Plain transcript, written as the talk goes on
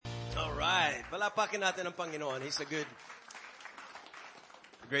right. Palapakin natin ang Panginoon. He's a good...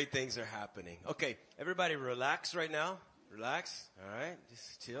 Great things are happening. Okay, everybody relax right now. Relax. All right,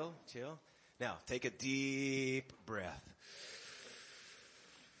 just chill. Now, take a deep breath.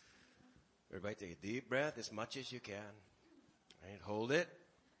 Everybody take a deep breath as much as you can. All right, hold it.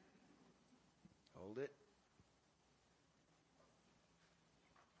 Hold it.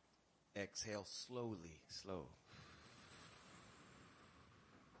 Exhale slowly, slow.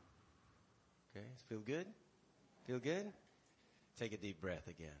 Okay, feel good? Feel good? Take a deep breath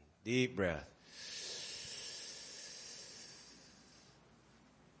again. Deep breath.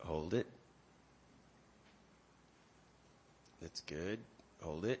 Hold it. That's good.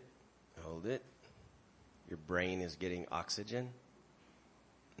 Hold it. Hold it. Your brain is getting oxygen.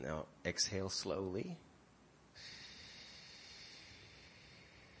 Now exhale slowly.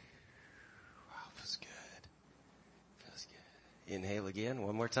 Wow, feels good. Feels good. Inhale again,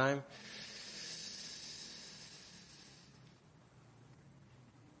 one more time.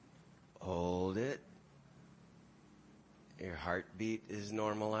 Hold it. Your heartbeat is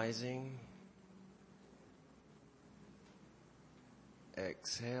normalizing.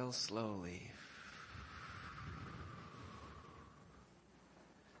 Exhale slowly.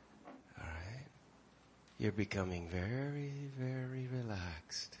 All right. You're becoming very, very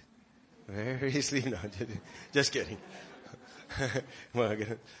relaxed. Very sleepy. No, just kidding.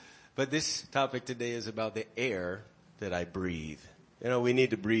 But this topic today is about the air that I breathe. You know, we need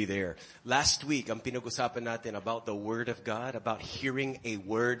to breathe air. Last week, ang pinag-usapan natin about the Word of God, about hearing a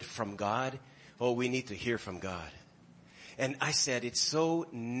word from God. Oh, we need to hear from God. And I said it's so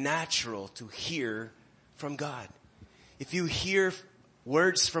natural to hear from God. If you hear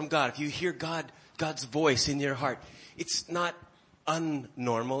words from God, if you hear God's voice in your heart, it's not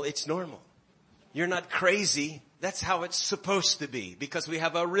unnormal, it's normal. You're not crazy. That's how it's supposed to be because we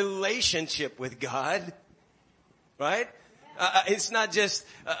have a relationship with God. Right? It's not just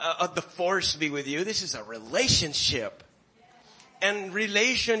the force be with you. This is a relationship. And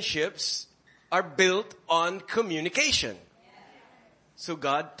relationships are built on communication. So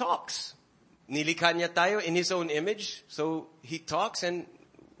God talks. Nilikha niya tayo in His own image. So He talks and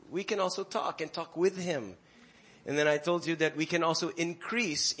we can also talk and talk with Him. And then I told you that we can also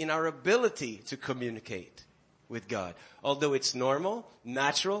increase in our ability to communicate with God. Although it's normal,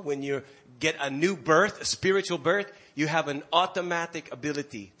 natural, when you get a new birth, a spiritual birth, you have an automatic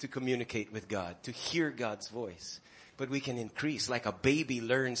ability to communicate with God, to hear God's voice. But we can increase, like a baby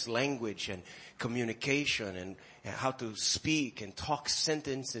learns language and communication and how to speak and talk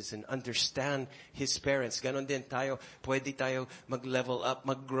sentences and understand his parents. Ganon din tayo, pwede tayo mag-level up,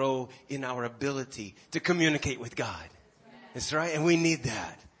 mag-grow in our ability to communicate with God. That's right, and we need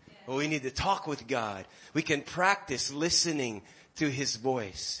that. We need to talk with God. We can practice listening to His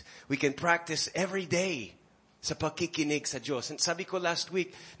voice. We can practice every day sa pakikinig sa Diyos. And sabi ko last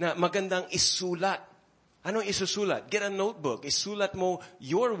week na magandang isulat. Anong isusulat? Get a notebook. Isulat mo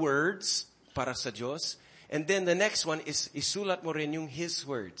your words para sa Diyos. And then the next one is isulat mo rin yung His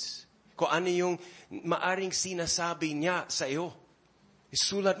words. Kung ano yung maaring sinasabi niya sa iyo.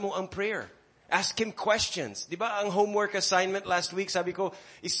 Isulat mo ang prayer. Ask Him questions. Di ba ang homework assignment last week, sabi ko,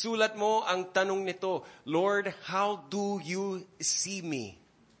 isulat mo ang tanong nito, Lord, how do you see me?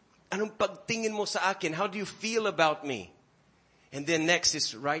 Anong pagtingin mo sa akin? How do you feel about me? And then next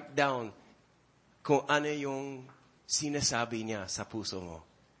is write down kung ano yung sinasabi niya sa puso mo.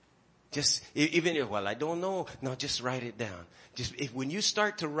 Just, even if, well, I don't know. No, just write it down. Just, when you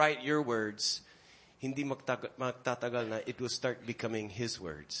start to write your words, hindi magtatagal na, it will start becoming His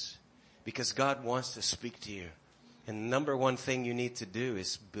words. Because God wants to speak to you. And number one thing you need to do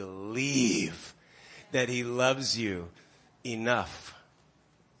is believe that He loves you enough.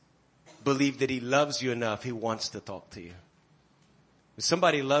 Believe that He loves you enough. He wants to talk to you. If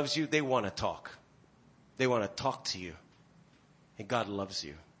somebody loves you, they want to talk. They want to talk to you. And God loves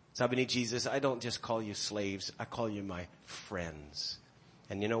you. Sabi ni Jesus, I don't just call you slaves. I call you my friends.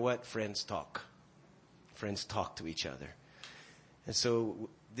 And you know what? Friends talk. Friends talk to each other. And so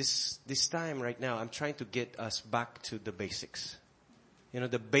this time right now, I'm trying to get us back to the basics. You know,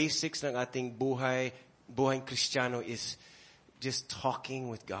 the basics ng ating buhay Kristiyano is just talking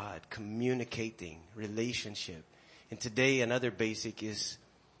with God, communicating, relationship. And today, another basic is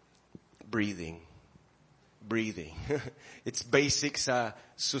breathing. Breathing. It's basic sa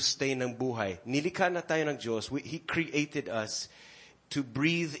sustain ng buhay. Nilikha na tayo ng Diyos. He created us to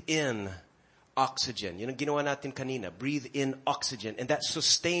breathe in oxygen. Yun ang ginawa natin kanina. Breathe in oxygen. And that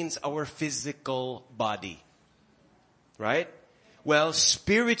sustains our physical body. Right? Well,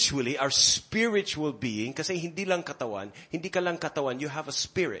 spiritually, our spiritual being, kasi hindi ka lang katawan, you have a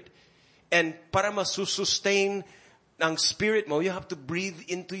spirit. And para masusustain ang spirit mo, you have to breathe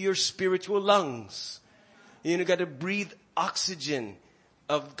into your spiritual lungs. You got to breathe oxygen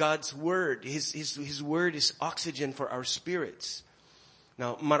of God's word. His word is oxygen for our spirits.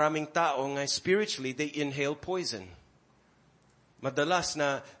 Now, maraming tao nga spiritually, they inhale poison. Madalas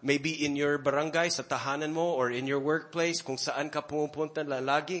na maybe in your barangay, sa tahanan mo, or in your workplace, kung saan ka pumupunta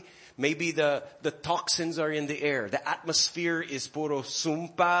lagi, maybe the toxins are in the air. The atmosphere is puro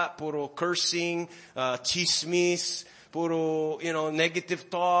sumpa, puro cursing, chismis, puro, negative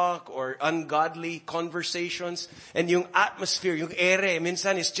talk or ungodly conversations. And yung atmosphere, yung ere,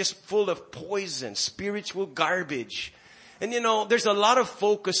 minsan is just full of poison, spiritual garbage. And there's a lot of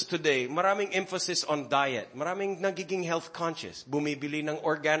focus today. Maraming emphasis on diet. Maraming nagiging health conscious. Bumibili ng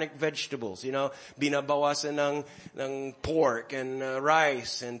organic vegetables. Binabawasan ng pork and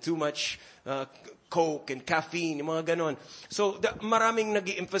rice and too much Coke and caffeine, yung mga ganon. So maraming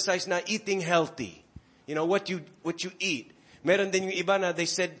nag-emphasize na eating healthy. What you eat. Meron din yung iba na they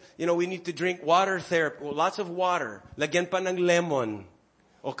said, we need to drink water therapy. Lots of water. Lagyan pa ng lemon.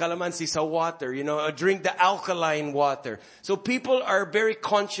 O calamansi sa water, drink the alkaline water. So people are very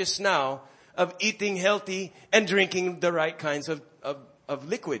conscious now of eating healthy and drinking the right kinds of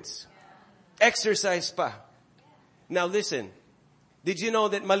liquids. Exercise pa. Now listen, did you know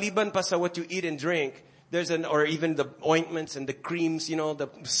that maliban pa sa what you eat and drink, or even the ointments and the creams, the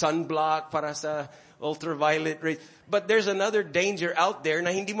sunblock para sa ultraviolet rays. But there's another danger out there na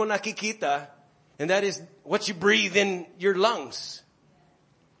hindi mo nakikita, and that is what you breathe in your lungs.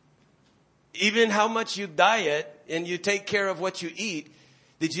 Even how much you diet and you take care of what you eat,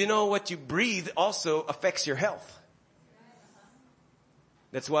 did you know what you breathe also affects your health?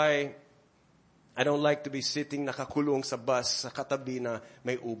 That's why I don't like to be sitting nakakulong sa bus sa katabi na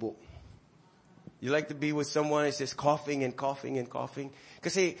may ubo. You like to be with someone who's just coughing and coughing and coughing.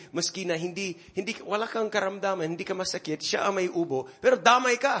 Kasi maski na hindi wala kang karamdaman, hindi ka masakit, siya ang may ubo, pero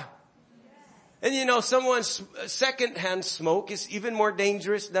damay ka. And someone's second-hand smoke is even more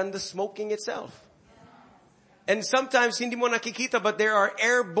dangerous than the smoking itself. And sometimes hindi mo nakikita, but there are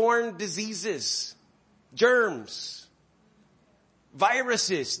airborne diseases, germs,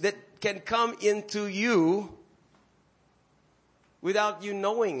 viruses that can come into you without you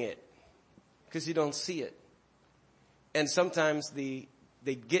knowing it, because you don't see it. And sometimes they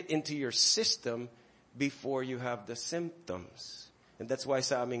get into your system before you have the symptoms. And that's why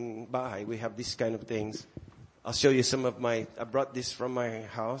sa aming bahay, we have these kind of things. I'll show you some of I brought this from my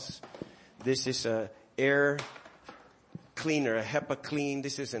house. This is a air cleaner, a HEPA clean.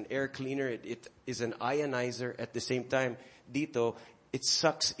 This is an air cleaner. It is an ionizer at the same time. Dito, it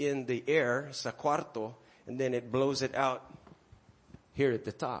sucks in the air sa kwarto, and then it blows it out here at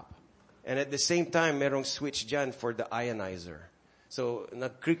the top. And at the same time, merong switch dyan for the ionizer. So,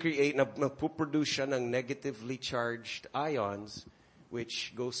 nagpo-produce siya ng negatively charged ions,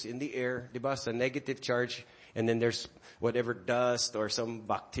 which goes in the air, diba, sa negative charge, and then there's whatever dust or some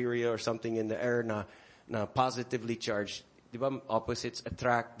bacteria or something in the air na positively charged. Diba, opposites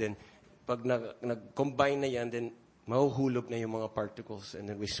attract, then pag nag-combine na yan, then mahuhulog na yung mga particles, and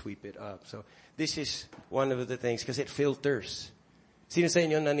then we sweep it up. So this is one of the things, because it filters. Sino sa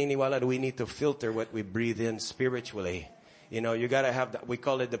inyo naniniwala that we need to filter what we breathe in spiritually? You gotta have we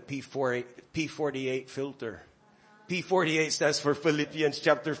call it the P48 filter. P48 stands for Philippians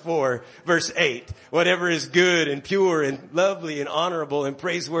chapter 4, verse 8. Whatever is good and pure and lovely and honorable and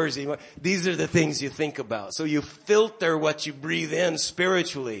praiseworthy. These are the things you think about. So you filter what you breathe in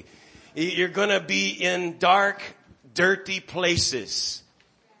spiritually. You're gonna be in dark, dirty places.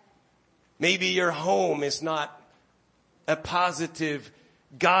 Maybe your home is not a positive,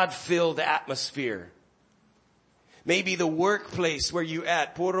 God-filled atmosphere. Maybe the workplace where you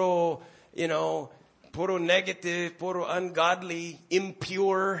at, puro negative, puro ungodly,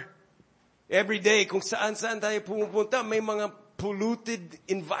 impure. Every day, kung saan-saan tayo pumupunta, may mga polluted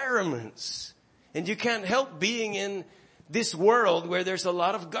environments. And you can't help being in this world where there's a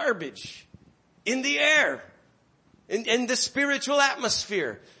lot of garbage. In the air. In the spiritual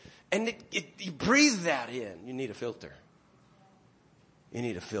atmosphere. And you breathe that in. You need a filter. You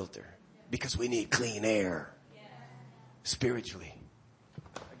need a filter. Because we need clean air. Spiritually.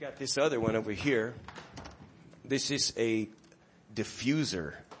 I got this other one over here. This is a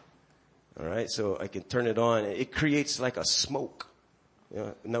diffuser. All right, so I can turn it on. It creates like a smoke.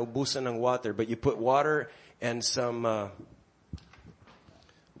 Naubusan ng water, but you put water and some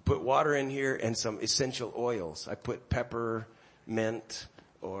put water in here and some essential oils. I put pepper, mint,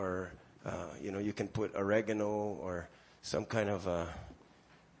 or you can put oregano or some kind of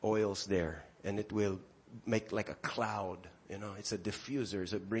oils there, and it will make like a cloud You know, it's a diffuser.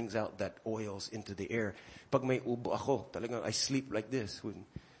 So it brings out that oils into the air. Pag may ubo ako, talagang I sleep like this. With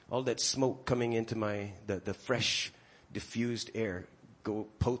all that smoke coming into the fresh, diffused air go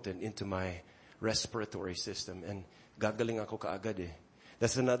potent into my respiratory system. And gagaling ako kaagad eh.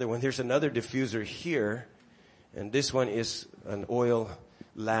 That's another one. There's another diffuser here. And this one is an oil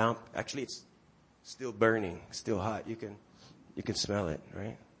lamp. Actually, it's still burning, still hot. You can smell it,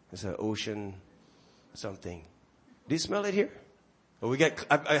 right? It's an ocean something. Do you smell it here? Well,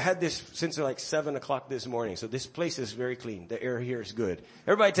 I had this since like 7 o'clock this morning. So this place is very clean. The air here is good.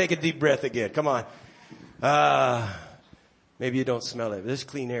 Everybody take a deep breath again. Come on. Maybe you don't smell it. There's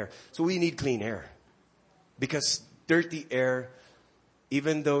clean air. So we need clean air. Because dirty air,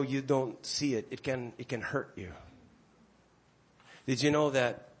 even though you don't see it, it can hurt you. Did you know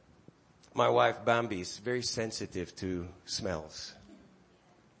that my wife Bambi is very sensitive to smells?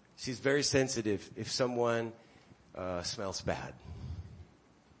 She's very sensitive if someone smells bad.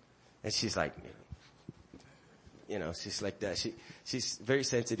 And she's like, you know, she's like that. She's very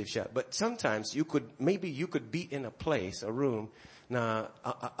sensitive. But sometimes you could be in a place, a room, na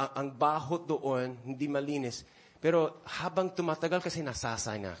ang baho doon, hindi malinis. Pero habang tumatagal kasi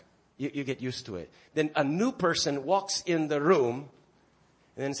nasasay na. You get used to it. Then a new person walks in the room,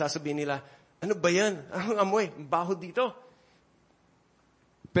 and then sasabihin nila, ano ba yan? Anong amoy? Baho dito.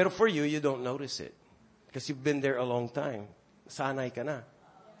 Pero for you, you don't notice it. Because you've been there a long time. Sanay ka na.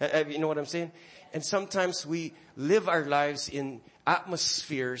 You know what I'm saying? And sometimes we live our lives in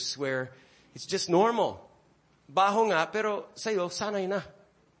atmospheres where it's just normal. Baho nga, pero sa'yo, sanay na.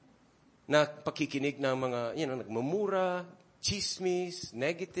 Na pakikinig ng mga, nagmumura, chismis,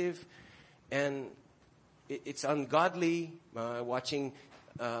 negative. And it's ungodly. Watching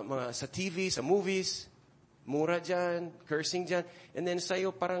mga sa TV, sa movies. Mura dyan, cursing dyan. And then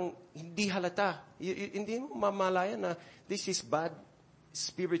sa'yo parang hindi halata. Hindi mo mamalayan na this is bad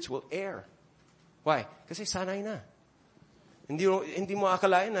spiritual air. Why? Kasi sanay na. Hindi mo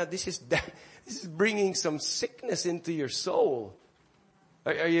akalain na this is bringing some sickness into your soul.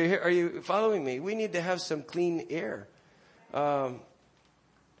 Are you following me? We need to have some clean air.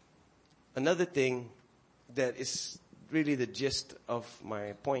 Another thing that is really the gist of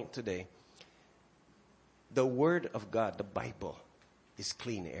my point today. The Word of God, the Bible, is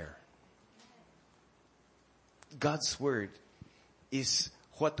clean air. God's Word is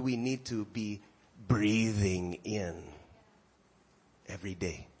what we need to be breathing in every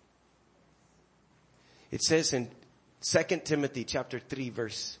day. It says in 2 Timothy chapter 3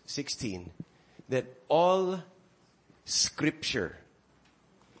 verse 16 that all Scripture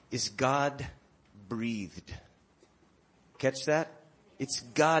is God-breathed. Catch that? It's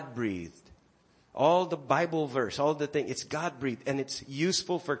God-breathed. All the Bible verse, all the thing, it's God-breathed. And it's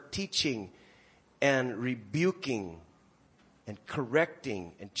useful for teaching and rebuking and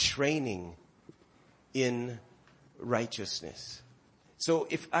correcting and training in righteousness. So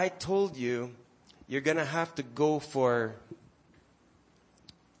if I told you, you're going to have to go for,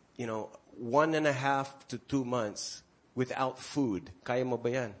 1.5 to 2 months without food. Kaya mo ba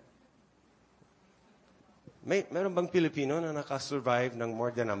yan? Meron bang Pilipino na nakasurvive ng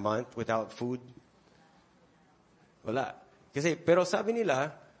more than a month without food? Wala. Pero sabi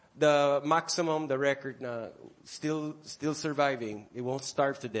nila, the maximum, the record na still surviving, it won't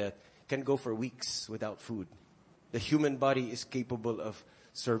starve to death, can go for weeks without food. The human body is capable of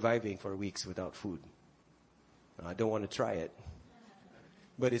surviving for weeks without food. I don't want to try it,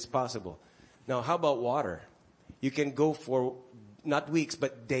 but it's possible. Now, how about water? You can go for not weeks,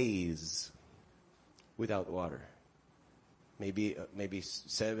 but days without water. Maybe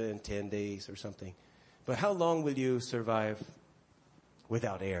 7, 10 days or something. But how long will you survive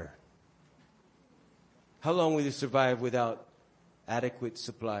without air? How long will you survive without adequate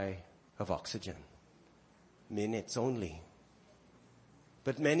supply of oxygen? Minutes only.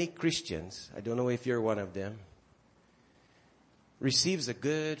 But many Christians, I don't know if you're one of them, receives a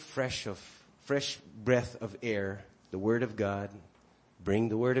good fresh breath of air, the Word of God. Bring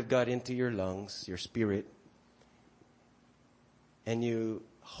the Word of God into your lungs, your spirit, and you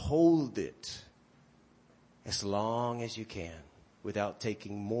hold it as long as you can without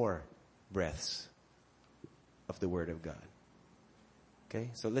taking more breaths of the Word of God.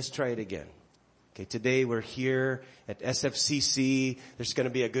 Okay, so let's try it again. Okay, today we're here at SFCC. There's going to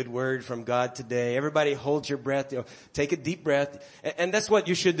be a good word from God today. Everybody hold your breath. Take a deep breath. And that's what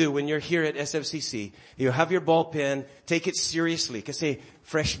you should do when you're here at SFCC. You have your ball pen. Take it seriously. Kasi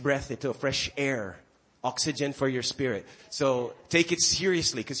fresh breath ito, fresh air. Oxygen for your spirit. So take it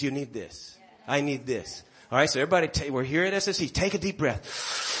seriously because you need this. I need this. All right, so everybody, we're here at SFCC. Take a deep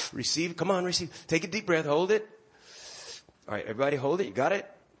breath. Receive. Come on, receive. Take a deep breath. Hold it. All right, everybody hold it. You got it?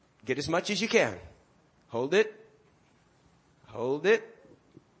 Get as much as you can. Hold it. Hold it.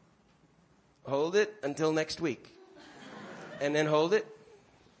 Hold it until next week. And then hold it.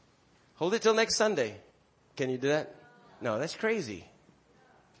 Hold it till next Sunday. Can you do that? No, that's crazy.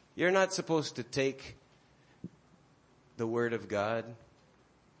 You're not supposed to take the Word of God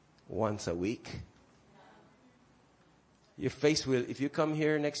once a week. Your face will, if you come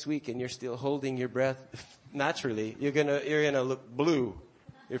here next week and you're still holding your breath, naturally, you're gonna look blue.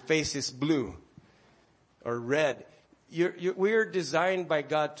 Your face is blue or red. We're designed by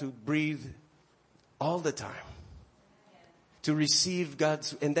God to breathe all the time. To receive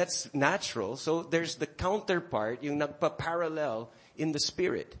God's, and that's natural. So there's the counterpart, yung nagpa-parallel in the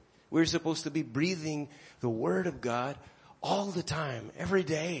Spirit. We're supposed to be breathing the Word of God all the time, every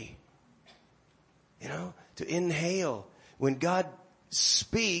day. You know, to inhale. When God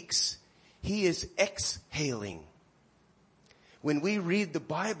speaks, He is exhaling. When we read the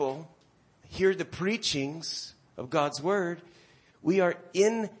Bible, hear the preachings of God's Word, we are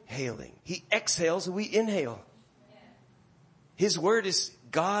inhaling. He exhales, we inhale. His Word is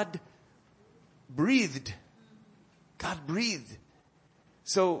God breathed. God breathed.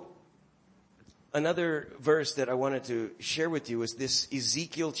 So, another verse that I wanted to share with you is this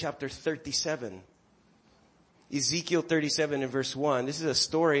Ezekiel chapter 37. Ezekiel 37 and verse 1. This is a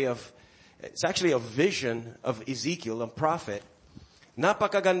story of, it's actually a vision of Ezekiel, a prophet.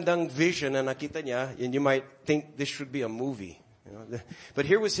 Napakagandang vision na nakita niya, and you might think this should be a movie. You know? But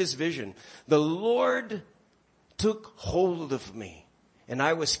here was his vision. The Lord took hold of me, and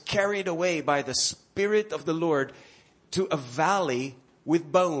I was carried away by the Spirit of the Lord to a valley with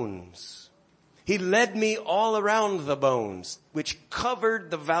bones. He led me all around the bones, which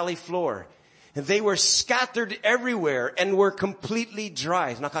covered the valley floor. And they were scattered everywhere and were completely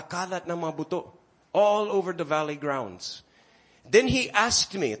dry. Nakakalat ng mga buto all over the valley grounds. Then he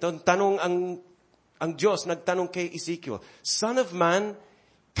asked me, tanong ang Diyos, nagtanong kay Ezekiel, Son of man,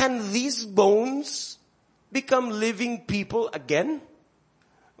 can these bones become living people again?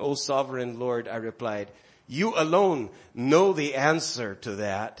 O sovereign Lord, I replied, you alone know the answer to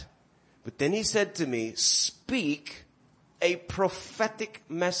that. But then he said to me, speak a prophetic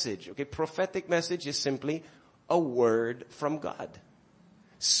message. Okay, prophetic message is simply a word from God.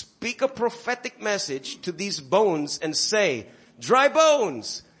 Speak a prophetic message to these bones and say, dry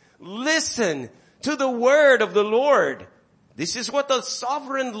bones, listen to the word of the Lord. This is what the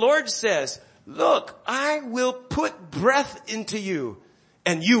sovereign Lord says. Look, I will put breath into you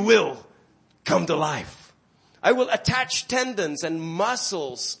and you will come to life. I will attach tendons and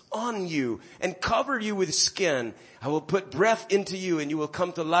muscles on you and cover you with skin. I will put breath into you and you will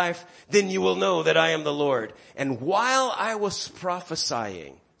come to life. Then you will know that I am the Lord. And while I was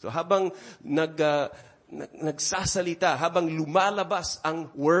prophesying, so habang nagsasalita, habang lumalabas ang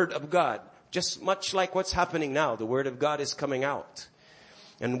word of God, just much like what's happening now, the word of God is coming out.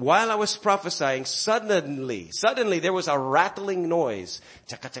 And while I was prophesying, suddenly there was a rattling noise.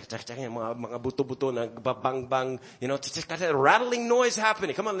 Mga buto-buto na bang, you know, rattling noise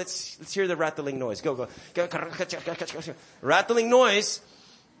happening. Come on, let's hear the rattling noise. Go. Rattling noise.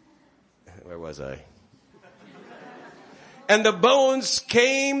 Where was I? And the bones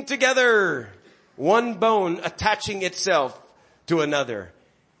came together. One bone attaching itself to another.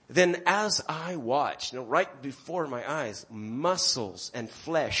 Then as I watched, right before my eyes, muscles and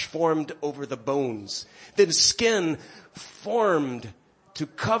flesh formed over the bones. Then skin formed to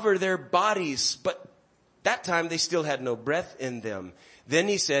cover their bodies. But that time they still had no breath in them. Then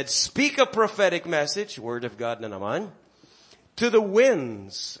he said, speak a prophetic message, word of God na naman, to the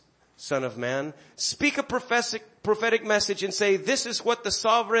winds, son of man. Speak a prophetic message and say, this is what the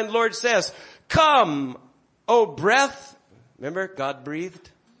sovereign Lord says. Come, O breath. Remember, God breathed.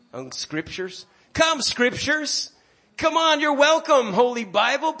 On scriptures. Come, scriptures. Come on, you're welcome, Holy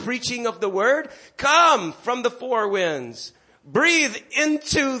Bible, preaching of the word. Come from the four winds. Breathe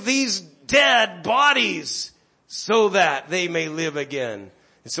into these dead bodies so that they may live again.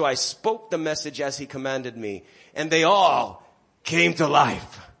 And so I spoke the message as he commanded me, and they all came to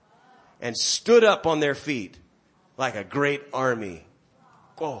life and stood up on their feet like a great army.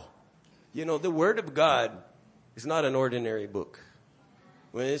 Oh, you know, the word of God is not an ordinary book.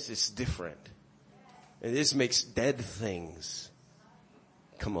 Well, this is different. And this makes dead things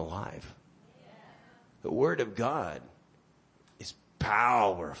come alive. The Word of God is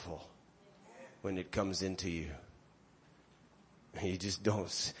powerful when it comes into you. You just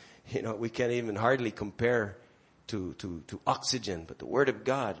don't, you know, we can't even hardly compare to oxygen. But the Word of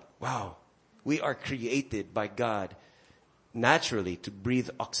God, wow. We are created by God naturally to breathe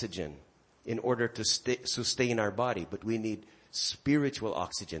oxygen. in order to sustain our body. But we need spiritual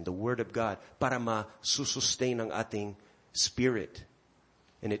oxygen, the Word of God, para ma-sustain ang ating spirit.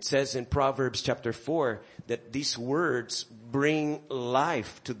 And it says in Proverbs chapter 4 that these words bring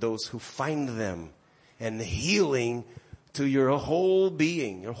life to those who find them and healing to your whole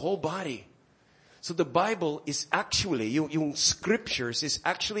being, your whole body. So the Bible is actually, yung scriptures is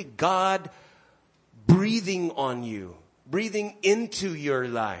actually God breathing on you, breathing into your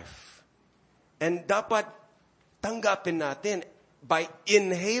life. And dapat tanggapin natin by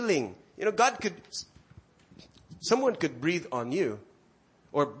inhaling. Someone could breathe on you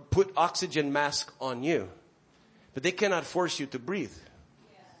or put oxygen mask on you, but they cannot force you to breathe.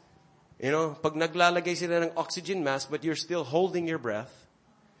 Pag naglalagay sila ng oxygen mask, but you're still holding your breath,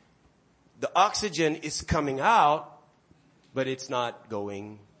 the oxygen is coming out, but it's not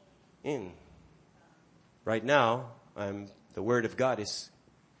going in. Right now, the Word of God is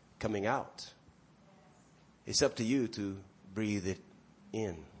coming out. It's up to you to breathe it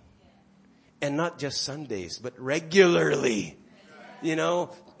in. And not just Sundays, but regularly.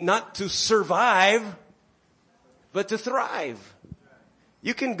 Not to survive, but to thrive.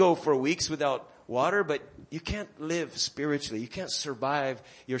 You can go for weeks without water, but you can't live spiritually. You can't survive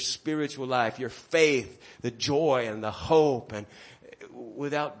your spiritual life, your faith, the joy and the hope, and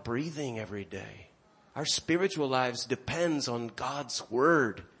without breathing every day. Our spiritual lives depends on God's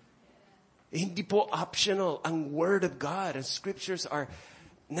Word. Hindi po optional. Ang Word of God and Scriptures are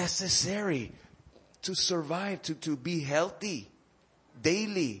necessary to survive, to be healthy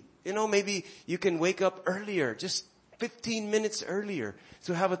daily. Maybe you can wake up earlier, just 15 minutes earlier,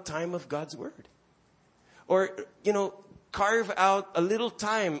 to have a time of God's Word. Or, carve out a little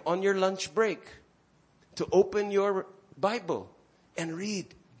time on your lunch break to open your Bible and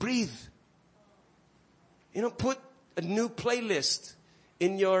read, breathe. Put a new playlist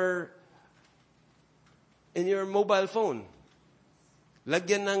in your mobile phone.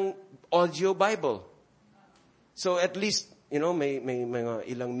 Lagyan ng audio Bible. So at least, may mga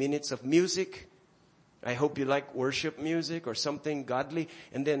ilang minutes of music. I hope you like worship music or something godly.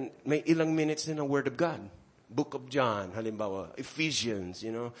 And then may ilang minutes din ng Word of God. Book of John, halimbawa, Ephesians,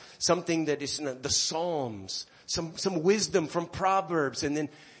 something that is the Psalms, some wisdom from Proverbs, and then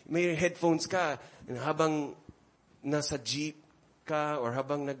may headphones ka, and habang nasa jeep ka or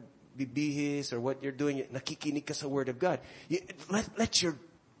habang nagbibihis or what you're doing, nakikinig ka sa Word of God. Let your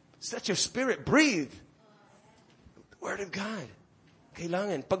spirit breathe. The Word of God.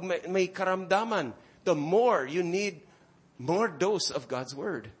 Kailangan. Pag may karamdaman, the more you need more dose of God's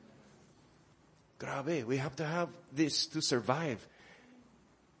Word. Grabe, we have to have this to survive.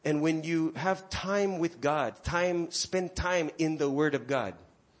 And when you have time with God, spend time in the Word of God.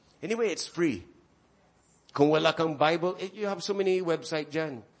 Anyway, it's free. Kung wala kang Bible, you have so many websites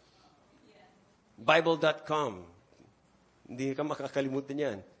dyan. Bible.com. Hindi ka makakalimutan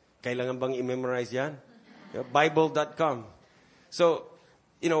yan. Kailangan bang i-memorize yan? Bible.com. So,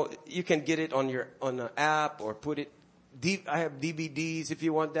 you can get it on an app or put it. I have DVDs if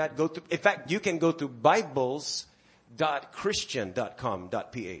you want that. In fact, you can go to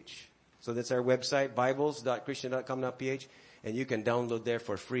bibles.christian.com.ph. So that's our website, bibles.christian.com.ph, and you can download there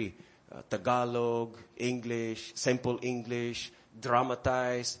for free. Tagalog, English, simple English,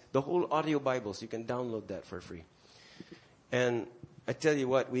 dramatized, the whole audio Bibles. You can download that for free. And I tell you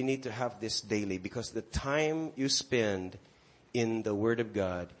what, we need to have this daily because the time you spend in the Word of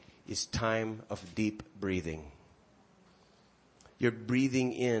God is time of deep breathing. You're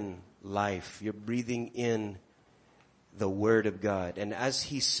breathing in life. You're breathing in the Word of God. And as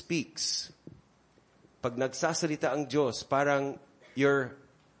He speaks, pag nagsasalita ang Diyos, parang you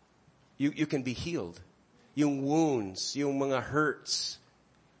can be healed. Yung wounds, yung mga hurts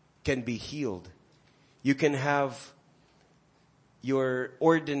can be healed. You can have your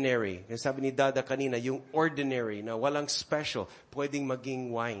ordinary. Sabi ni Dada kanina, yung ordinary na walang special, pwedeng maging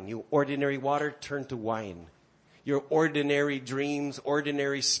wine. Yung ordinary water turn to wine. Your ordinary dreams,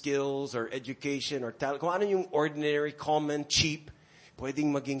 ordinary skills, or education, or talent. Kung ano yung ordinary, common, cheap,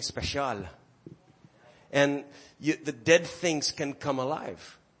 pwedeng maging special. And the dead things can come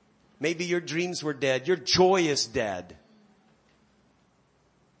alive. Maybe your dreams were dead. Your joy is dead.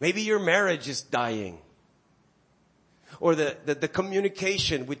 Maybe your marriage is dying. Or the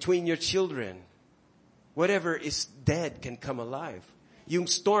communication between your children. Whatever is dead can come alive. Yung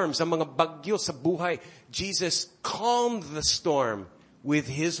storms, ang mga bagyo sa buhay, Jesus calmed the storm with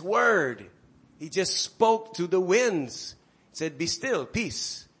His Word. He just spoke to the winds. Said, be still,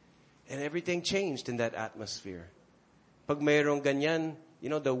 peace. And everything changed in that atmosphere. Pag mayroong ganyan,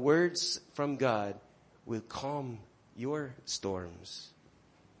 the words from God will calm your storms.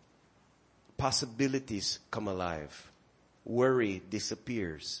 possibilities come alive. Worry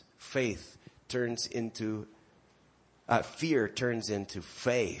disappears. Fear turns into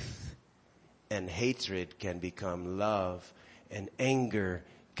faith. And hatred can become love. And anger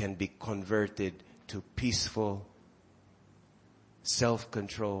can be converted to peaceful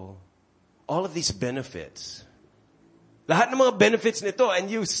self-control. All of these benefits. Lahat ng mga benefits nito, and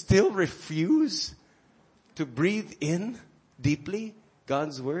you still refuse to breathe in deeply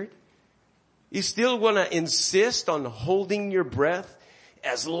God's word? You still want to insist on holding your breath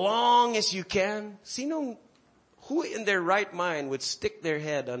as long as you can? Who in their right mind would stick their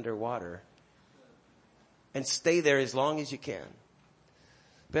head underwater and stay there as long as you can?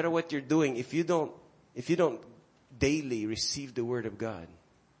 Better what you're doing, if you don't daily receive the word of God,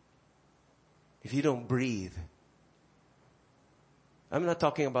 if you don't breathe, I'm not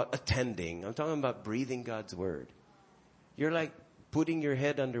talking about attending. I'm talking about breathing God's word. You're like putting your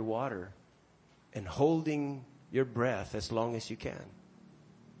head underwater and holding your breath as long as you can.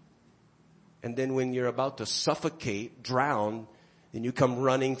 And then when you're about to suffocate, drown, then you come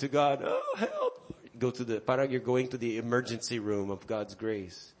running to God. Oh, help. Parang you're going to the emergency room of God's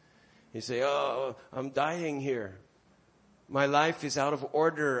grace. You say, oh, I'm dying here. My life is out of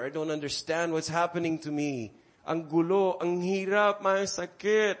order. I don't understand what's happening to me. Ang gulo, ang hirap, may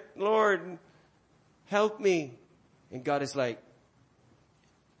sakit. Lord, help me. And God is like,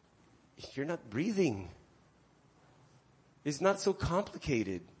 you're not breathing. It's not so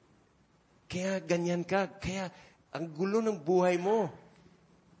complicated. Kaya ganyan ka. Kaya ang gulo ng buhay mo.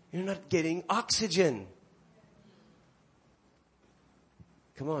 You're not getting oxygen.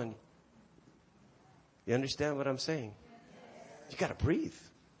 Come on. You understand what I'm saying? You gotta breathe.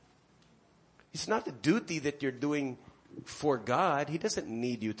 It's not a duty that you're doing for God. He doesn't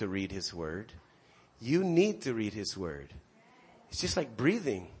need you to read His word. You need to read His word. It's just like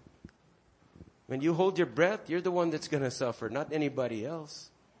breathing. When you hold your breath, you're the one that's going to suffer, not anybody else.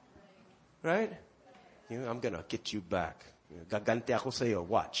 Right? I'm going to get you back. Gaganti ako sa'yo.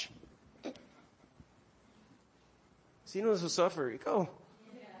 Watch. Sino suffer? Ikaw.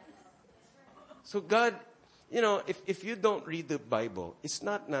 So God, if you don't read the Bible, it's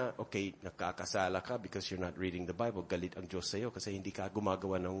not na, okay, nakakasala ka because you're not reading the Bible. Galit ang Diyos sa'yo kasi hindi ka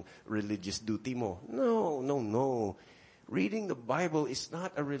gumagawa ng religious duty mo. No. Reading the Bible is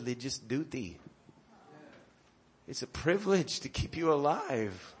not a religious duty. It's a privilege to keep you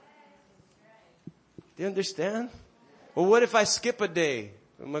alive. Do you understand? Well, what if I skip a day?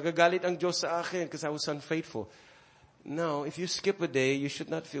 Magagalit ang Diyos sa akin because I was unfaithful. No, if you skip a day, you should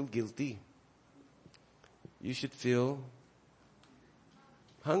not feel guilty. You should feel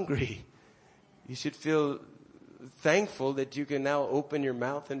hungry. You should feel thankful that you can now open your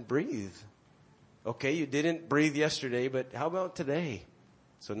mouth and breathe. Okay, you didn't breathe yesterday, but how about today?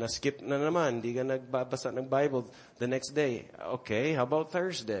 So na-skip na naman, di ka nagbabasa ng Bible the next day. Okay, how about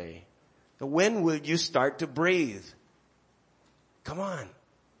Thursday? When will you start to breathe? Come on.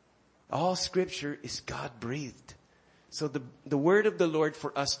 All scripture is God-breathed. So the word of the Lord for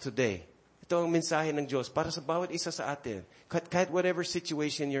us today, ito ang mensahe ng Diyos para sa bawat isa sa atin. Kahit whatever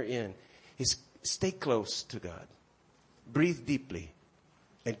situation you're in, is stay close to God. Breathe deeply.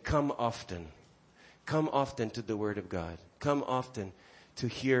 And come often. Come often to the Word of God. Come often to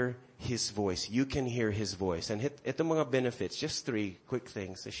hear His voice. You can hear His voice. And ito mga benefits, just 3 quick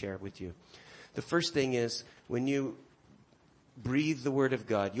things to share with you. The first thing is, when you breathe the Word of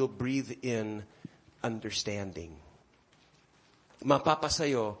God, you'll breathe in understanding.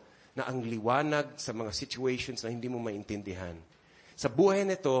 Mapapasayo na ang liwanag sa mga situations na hindi mo maintindihan. Sa buhay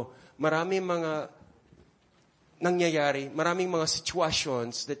nito, maraming mga nangyayari, maraming mga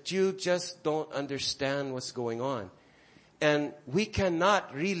situations that you just don't understand what's going on. And we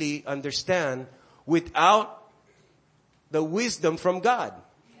cannot really understand without the wisdom from God.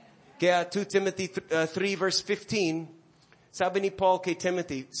 Kaya 2 Timothy 3 verse 15, sabi ni Paul kay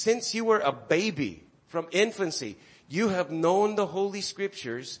Timothy, since you were a baby from infancy, you have known the Holy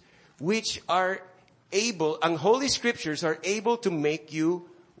Scriptures, which are able, ang Holy Scriptures are able to make you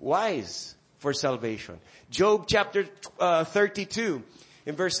wise for salvation. Job chapter 32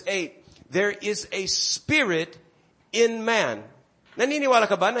 in verse 8, there is a spirit in man. Naniniwala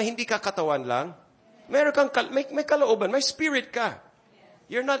ka ba na hindi ka katawan lang? Meron kang may kalooban, may spirit ka.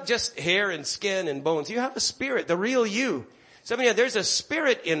 You're not just hair and skin and bones. You have a spirit, the real you. Sabi niya, there's a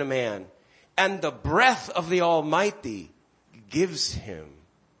spirit in a man, and the breath of the Almighty gives him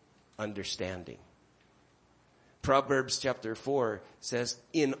understanding. Proverbs chapter 4 says,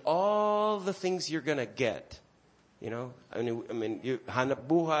 in all the things you're going to get, you hanap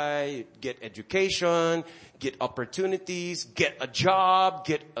buhay, get education, get opportunities, get a job,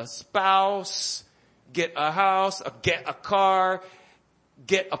 get a spouse, get a house, get a car,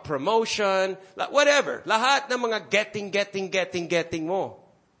 get a promotion, whatever. Lahat ng mga getting mo.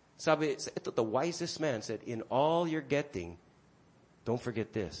 Sabi, ito, the wisest man said, in all you're getting, don't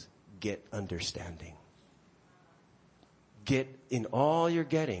forget this, get understanding. In all you're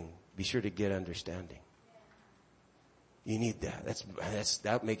getting, be sure to get understanding. You need that.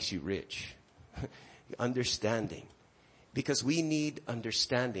 That makes you rich. Understanding. Because we need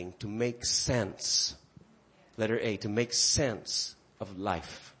understanding to make sense. Letter A, to make sense of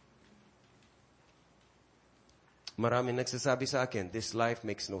life. Maraming nagsasabi sa akin, this life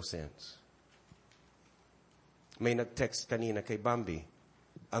makes no sense. May nag-text kanina kay Bambi,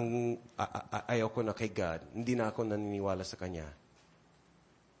 ayaw ko na kay God, hindi na ako naniniwala sa Kanya.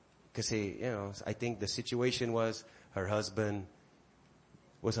 Kasi, I think the situation was, her husband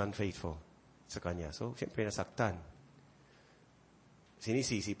was unfaithful sa Kanya. So, siyempre nasaktan.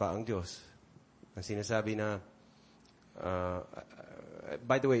 Sinisisi pa ang Diyos. Ang sinasabi na,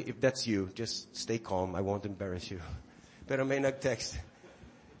 by the way, if that's you, just stay calm. I won't embarrass you. Pero may nag-text.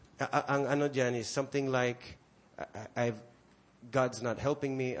 Ang ano dyan is something like, God's not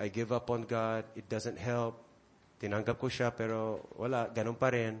helping me. I give up on God. It doesn't help. Tinanggap ko siya, pero wala, ganun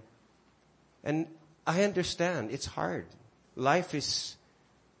pa rin. And I understand. It's hard. Life is,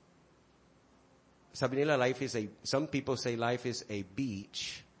 sabi nila, some people say life is a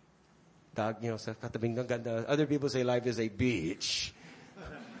beach. Sa katabing ng ganda. Other people say life is a beach.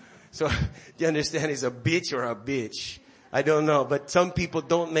 So, do you understand? It's a bitch or a bitch? I don't know. But some people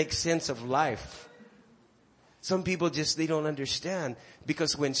don't make sense of life. Some people they don't understand.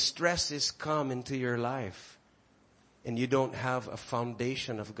 Because when stresses come into your life, and you don't have a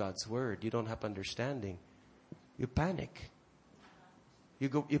foundation of God's Word, you don't have understanding, you panic. You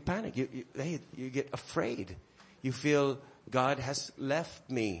panic. You get afraid. You feel, God has left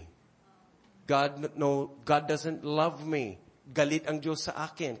me. God doesn't love me. Galit ang Diyos sa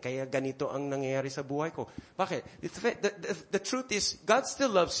akin, kaya ganito ang nangyayari sa buhay ko. Bakit? The truth is, God still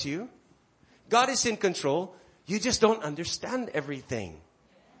loves you. God is in control. You just don't understand everything.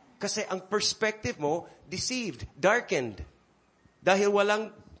 Kasi ang perspective mo, deceived, darkened. Dahil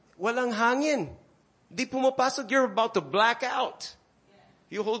walang hangin. Di pumapasok, you're about to black out.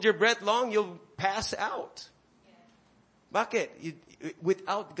 You hold your breath long, you'll pass out. Bakit?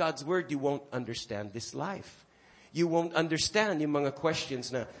 Without God's Word, you won't understand this life. You won't understand yung mga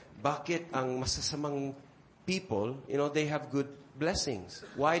questions na, bakit ang masasamang people, they have good blessings?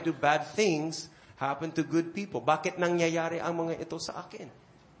 Why do bad things happen to good people? Bakit nangyayari ang mga ito sa akin?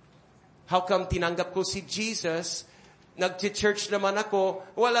 How come tinanggap ko si Jesus, nag-church naman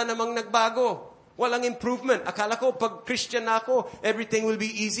ako, wala namang nagbago, walang improvement. Akala ko pag Christian na ako, everything will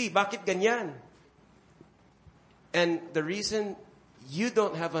be easy. Bakit ganyan? And the reason you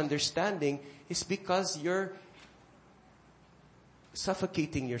don't have understanding is because you're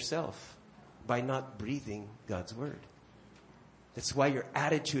suffocating yourself by not breathing God's Word. That's why your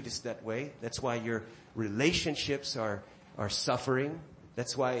attitude is that way. That's why your relationships are suffering.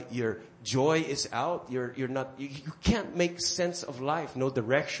 That's why your joy is out. You can't make sense of life. No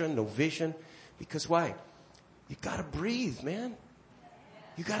direction, no vision. Because why? You gotta breathe, man.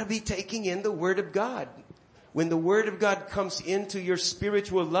 You gotta be taking in the Word of God. When the Word of God comes into your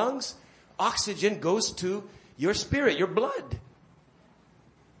spiritual lungs, oxygen goes to your spirit, your blood.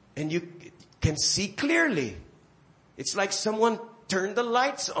 And you can see clearly. It's like someone turned the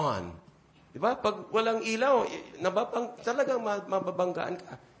lights on. Diba? Pag walang ilaw, talagang mababanggaan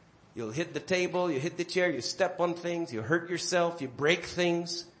ka. You'll hit the table, you hit the chair, you step on things, you hurt yourself, you break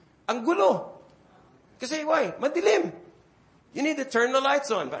things. Ang gulo. Kasi why? Madilim. You need to turn the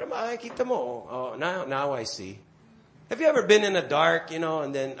lights on para makikita mo. Oh, now I see. Have you ever been in a dark,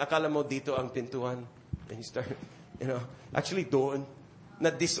 and then akala mo dito ang pintuan? And you start, actually doon, na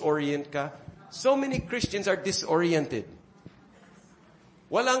disorient ka. So many Christians are disoriented.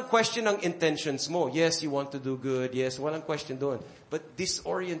 Walang question ang intentions mo. Yes, you want to do good. Yes, walang question doon. But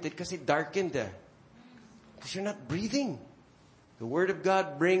disoriented kasi darkened. Because you're not breathing. The Word of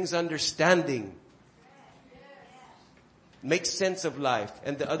God brings understanding. Makes sense of life.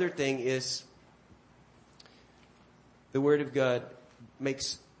 And the other thing is, the Word of God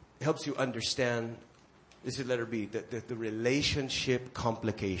helps you understand, this is letter B, the relationship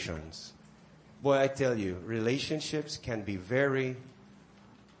complications. Boy, I tell you, relationships can be very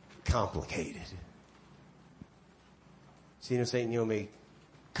complicated. Sino sa inyo may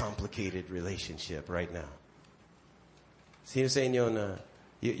complicated relationship right now? Sino sa inyo na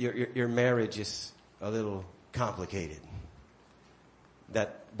your marriage is a little complicated.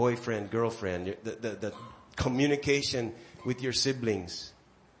 That boyfriend, girlfriend, the communication with your siblings,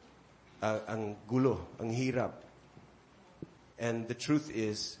 ang gulo, ang hirap. And the truth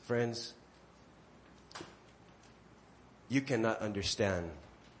is, friends, you cannot understand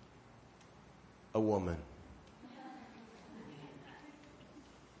a woman.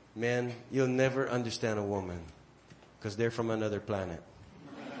 Men, you'll never understand a woman because they're from another planet.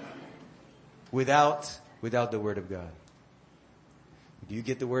 Without the Word of God. If you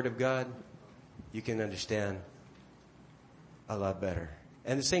get the Word of God, you can understand a lot better.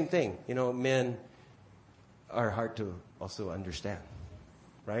 And the same thing, men are hard to also understand.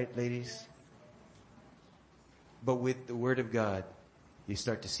 Right, ladies? But with the Word of God, you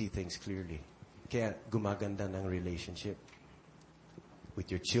start to see things clearly. Kaya gumaganda ng relationship.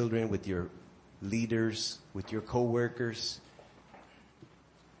 With your children, with your leaders, with your co-workers.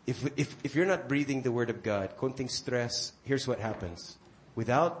 If you're not breathing the Word of God, konting stress, here's what happens.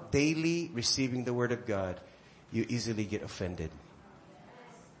 Without daily receiving the Word of God, you easily get offended.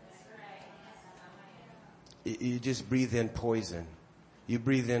 You just breathe in poison. You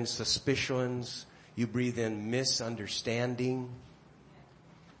breathe in suspicions. You breathe in misunderstanding.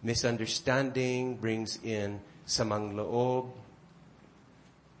 Misunderstanding brings in samang loob,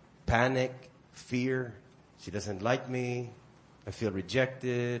 panic, fear. She doesn't like me. I feel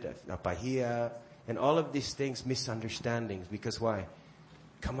rejected. Napahiya. And all of these things, misunderstandings. Because why?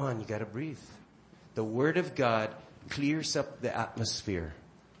 Come on, you gotta breathe. The Word of God clears up the atmosphere.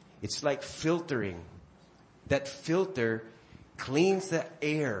 It's like filtering. That filter cleans the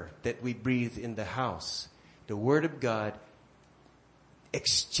air that we breathe in the house. The Word of God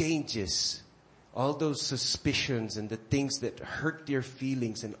exchanges all those suspicions and the things that hurt your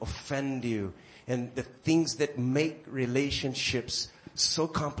feelings and offend you and the things that make relationships so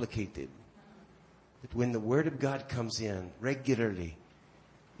complicated. That when the Word of God comes in regularly,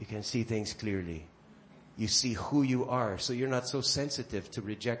 you can see things clearly. You see who you are, so you're not so sensitive to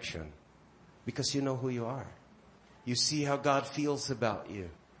rejection because you know who you are. You see how God feels about you.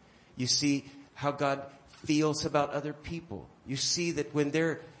 You see how God feels about other people. You see that when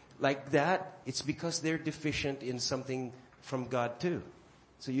they're like that, it's because they're deficient in something from God too.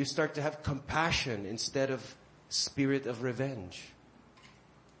 So you start to have compassion instead of spirit of revenge.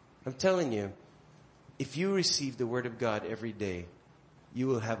 I'm telling you, if you receive the Word of God every day, you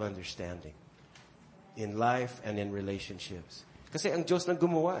will have understanding in life and in relationships. Kasi ang Diyos nang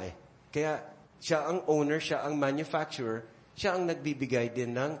gumawa eh. Kaya siya ang owner, siya ang manufacturer, siya ang nagbibigay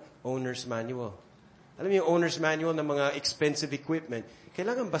din ng owner's manual. Alam niyo yung owner's manual ng mga expensive equipment,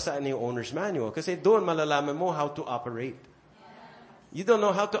 kailangan basaan niyo yung owner's manual kasi doon malalaman mo how to operate. You don't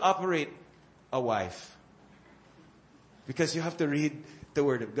know how to operate a wife because you have to read the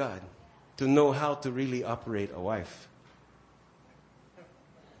Word of God to know how to really operate a wife.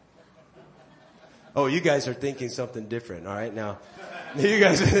 Oh, you guys are thinking something different, all right? Now, you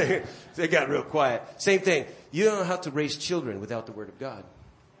guys, they got real quiet. Same thing. You don't know how to raise children without the Word of God.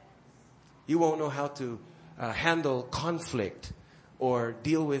 You won't know how to handle conflict or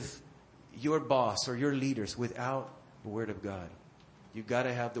deal with your boss or your leaders without the Word of God. You got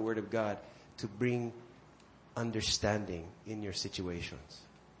to have the Word of God to bring understanding in your situations.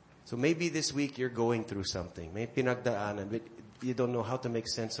 So maybe this week you're going through something. May pinagdaanan, but you don't know how to make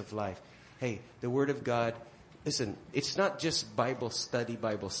sense of life. Hey, the Word of God, listen, it's not just Bible study.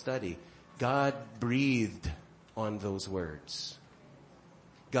 God breathed on those words.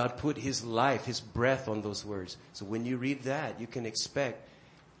 God put His life, His breath on those words. So when you read that, you can expect,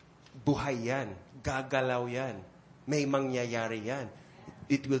 buhay yan, gagalaw yan, may mangyayari yan.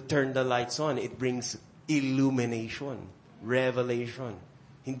 It will turn the lights on. It brings illumination, revelation.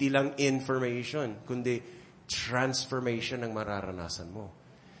 Hindi lang information, kundi transformation ang mararanasan mo.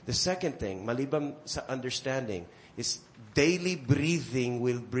 The second thing, maliban sa understanding, is daily breathing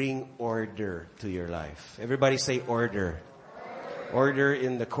will bring order to your life. Everybody say order. Order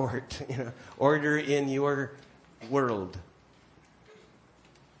in the court. Order in your world.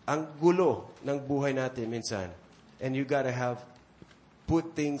 Ang gulo ng buhay natin minsan. And you gotta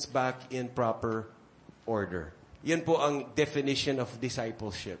put things back in proper order. Yan po ang definition of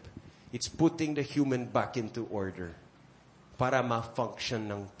discipleship. It's putting the human back into order. Para ma-function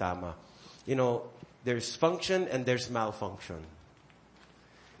ng tama. There's function and there's malfunction.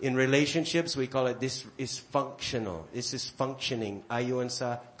 In relationships, we call it this is functional. This is functioning ayon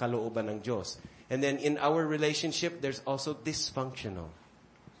sa kalooban ng Diyos. And then in our relationship, there's also dysfunctional.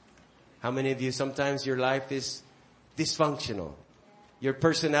 How many of you, sometimes your life is dysfunctional? Your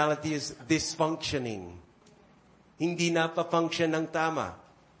personality is dysfunctioning. Hindi na pa-function ng tama.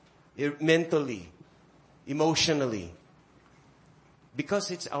 Mentally. emotionally.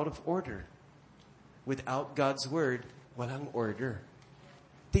 Because it's out of order. Without God's word, walang order.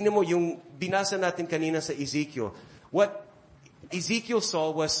 Tingnan mo yung binasa natin kanina sa Ezekiel. What Ezekiel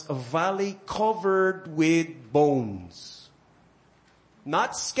saw was a valley covered with bones.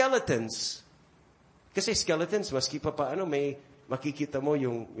 Not skeletons. Kasi skeletons, maski pa paano, may makikita mo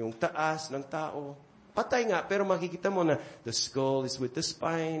yung taas ng tao. Patay nga, pero makikita mo na the skull is with the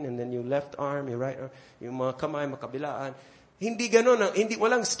spine, and then yung left arm, yung right arm, yung mga kamay, makabilaan. Hindi ganun,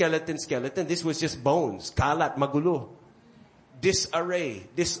 walang skeleton. This was just bones. Kalat, magulo. Disarray,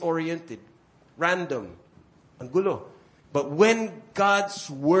 disoriented, random. Ang gulo. But when God's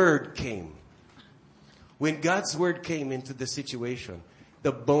word came into the situation,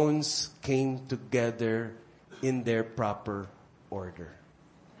 the bones came together in their proper order.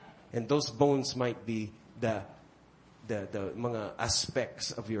 And those bones might be the mga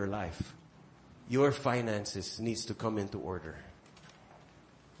aspects of your life. Your finances needs to come into order.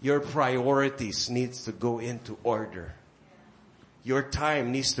 Your priorities needs to go into order. Your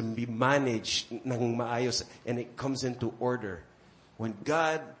time needs to be managed ng maayos, and it comes into order. When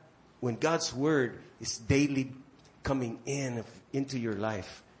God's word is daily coming into your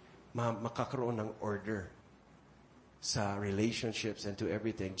life, makakaroon ng order sa relationships and to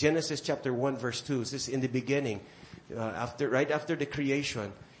everything. Genesis chapter 1 verse 2 says in the beginning, right after the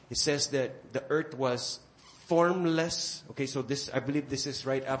creation, it says that the earth was formless. Okay, so I believe this is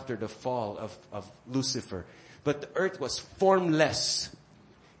right after the fall of Lucifer. But the earth was formless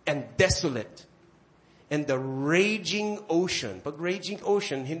and desolate. And the raging ocean. Pag raging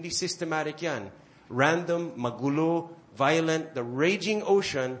ocean, hindi systematic yan. Random, magulo, violent. The raging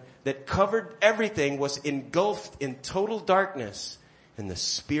ocean that covered everything was engulfed in total darkness. And the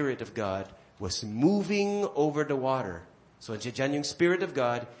Spirit of God was moving over the water. So, dyan yung Spirit of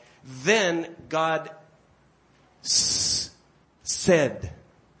God. Then, God said.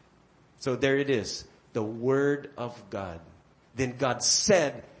 So, there it is. The Word of God. Then God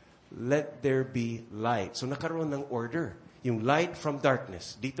said, let there be light. So nakaroon ng order. Yung light from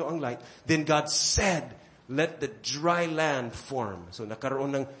darkness. Dito ang light. Then God said, let the dry land form. So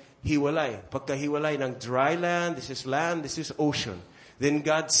nakaroon ng hiwalay. Pagkahiwalay ng dry land, this is land, this is ocean. Then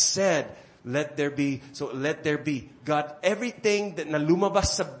God said, let there be. So let there be. God, everything that na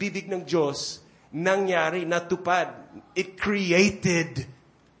lumabas sa bibig ng Diyos, nangyari, natupad. It created.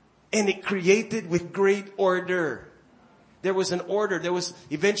 And it created with great order. There was an order.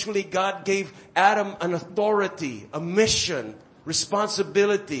 Eventually God gave Adam an authority, a mission,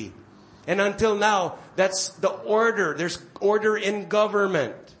 responsibility. And until now, that's the order. There's order in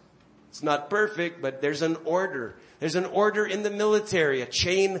government. It's not perfect, but there's an order. There's an order in the military, a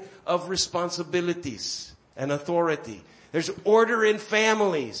chain of responsibilities and authority. There's order in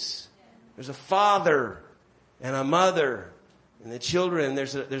families. There's a father and a mother. And the children,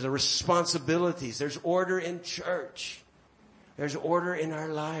 there's a responsibilities. There's order in church. There's order in our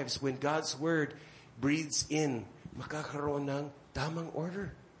lives. When God's word breathes in, makakaroon ng tamang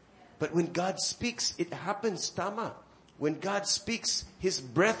order. But when God speaks, it happens tama. When God speaks, His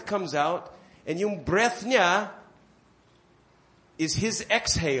breath comes out, and yung breath niya is His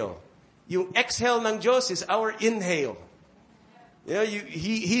exhale. Yung exhale ng Diyos is our inhale. You know,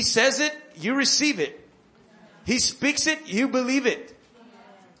 He says it, you receive it. He speaks it, you believe it.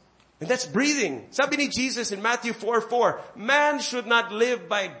 And that's breathing. Sabi ni Jesus in Matthew 4:4, man should not live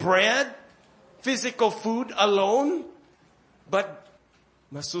by bread, physical food alone, but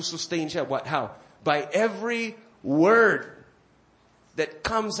masusustain siya. What? How? By every word that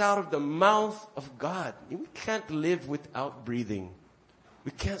comes out of the mouth of God. We can't live without breathing.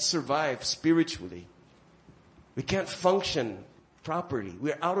 We can't survive spiritually. We can't function properly.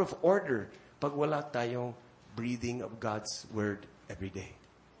 We're out of order pag wala tayong breathing of God's word every day.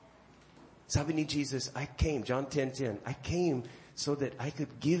 Sabi ni Jesus, I came, John 10:10, I came so that I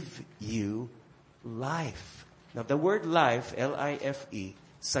could give you life. Now the word life, L-I-F-E,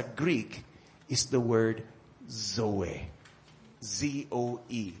 sa Greek is the word Zoe.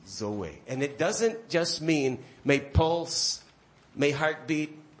 Z-O-E, Zoe. And it doesn't just mean may pulse, may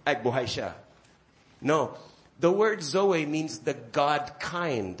heartbeat, ay buhay siya. No. The word Zoe means the God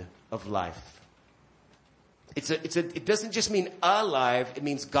kind of life. It doesn't just mean a life, it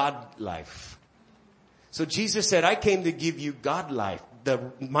means God life. So Jesus said, I came to give you God life,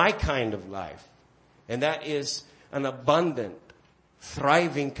 my kind of life. And that is an abundant,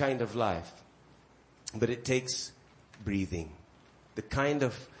 thriving kind of life. But it takes breathing. The kind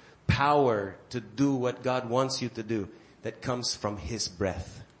of power to do what God wants you to do that comes from His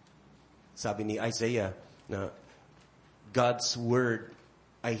breath. Sabi ni Isaiah na God's word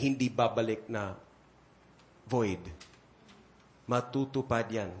ay hindi babalik na void.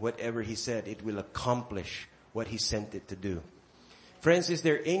 Matutupad yan. Whatever He said, it will accomplish what He sent it to do. Friends, is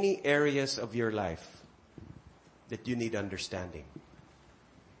there any areas of your life that you need understanding?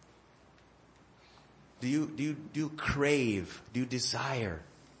 Do you crave, do you desire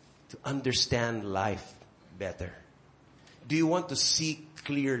to understand life better? Do you want to see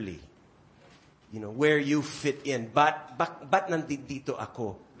clearly, where you fit in? But nandito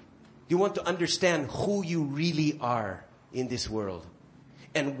ako? Do you want to understand who you really are in this world?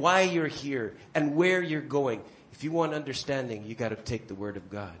 And why you're here? And where you're going? If you want understanding, you got to take the Word of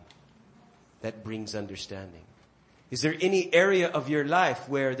God. That brings understanding. Is there any area of your life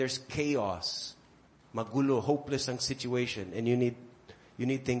where there's chaos, magulo, hopeless ang situation, and you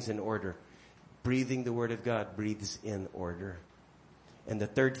need things in order? Breathing the Word of God breathes in order. And the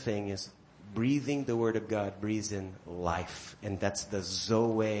third thing is breathing the Word of God breathes in life. And that's the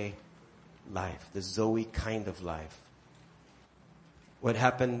Zoe life, the Zoe kind of life. What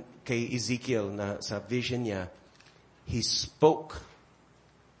happened kay Ezekiel na sa vision niya, he spoke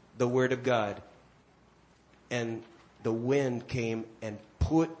the Word of God and the wind came and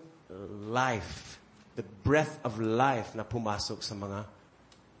put life, the breath of life na pumasok sa mga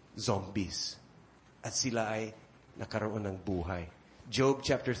zombies. At sila ay nakaroon ng buhay. Job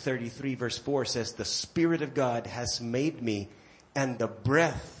chapter 33 verse 4 says, the Spirit of God has made me, and the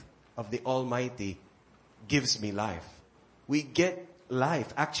breath of the Almighty gives me life. We get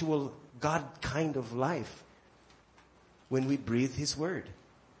life, actual God kind of life, when we breathe His Word.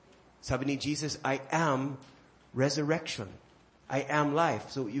 Sabi ni Jesus, I am resurrection. I am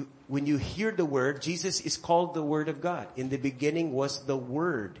life. So when you hear the Word, Jesus is called the Word of God. In the beginning was the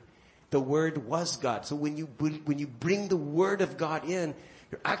Word. The Word was God. So when you bring the Word of God in,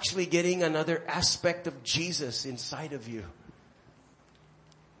 you're actually getting another aspect of Jesus inside of you.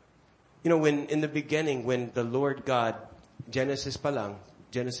 When in the beginning, when the Lord God, Genesis pa lang,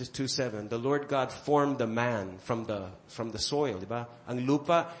 Genesis 2:7, the Lord God formed the man from the soil, di ba? Ang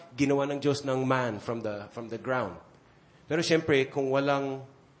lupa ginawa ng Diyos ng man from the ground. Pero syempre, kung walang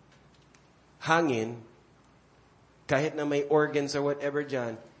hangin, kahit na may organs or whatever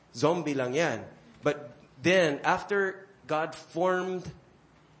dyan, zombie lang yan. But then, after God formed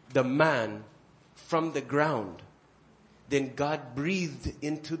the man from the ground, then God breathed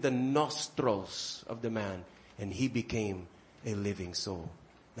into the nostrils of the man, and he became a living soul.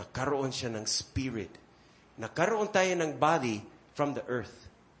 Nakaroon siya ng spirit. Nakaroon tayo ng body from the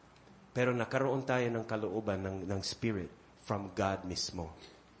earth. Pero nakaroon tayo ng kalooban ng spirit from God mismo.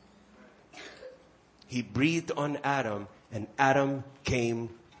 He breathed on Adam, and Adam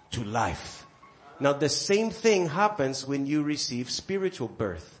came to life. Now the same thing happens when you receive spiritual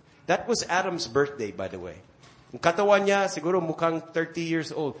birth. That was Adam's birthday, by the way. Ang katawan niya, siguro mukhang 30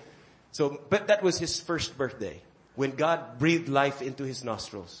 years old. But that was his first birthday, when God breathed life into his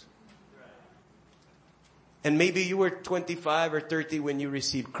nostrils. And maybe you were 25 or 30 when you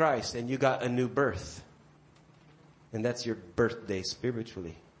received Christ and you got a new birth. And that's your birthday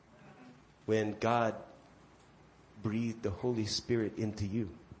spiritually. When God breathed the Holy Spirit into you.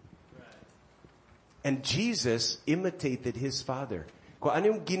 And Jesus imitated His Father. Kung ano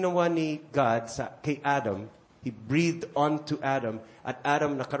yung ginawa ni God kay Adam, He breathed onto Adam, at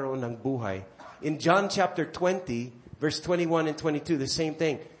Adam nakaroon ng buhay. In John chapter 20, verse 21 and 22, the same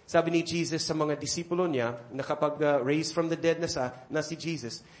thing. Sabi ni Jesus sa mga disipulo niya, nakapag-raise from the dead na si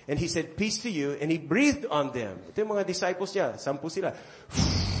Jesus. And He said, peace to you, and He breathed on them. Ito yung mga disciples niya, 10 sila.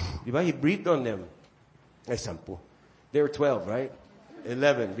 Diba? He breathed on them. Ay, 10. They were 12, right?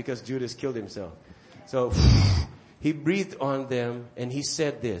 11, because Judas killed himself. So, He breathed on them, and He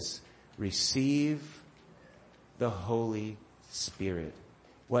said this, receive the Holy Spirit.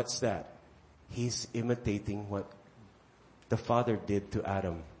 What's that? He's imitating what the Father did to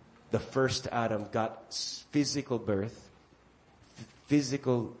Adam. The first Adam got physical birth,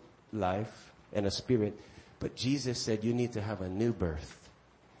 physical life, and a spirit. But Jesus said, you need to have a new birth.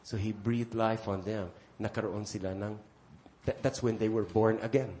 So He breathed life on them. Nakaroon sila ng, that's when they were born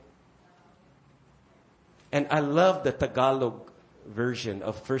again. And I love the Tagalog version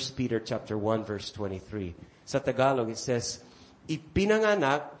of 1 Peter chapter 1 verse 23. Sa Tagalog it says,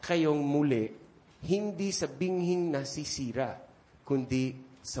 ipinanganak kayong muli, hindi sa binghing nasisira, kundi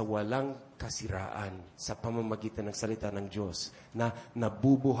sa walang kasiraan sa pamamagitan ng salita ng Diyos na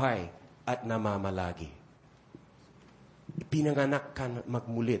nabubuhay at namamalagi. Ipinanganak ka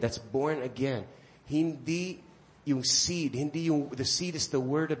magmuli. That's born again. Hindi yung seed, the seed is the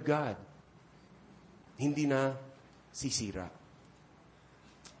Word of God. Hindi na sisira.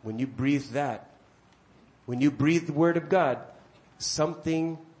 When you breathe that, when you breathe the Word of God,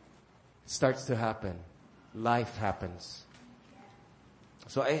 something starts to happen. life happens.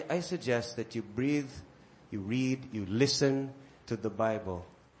 So I suggest that you breathe, you read, you listen to the Bible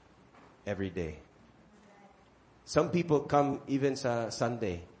every day. Some people come even sa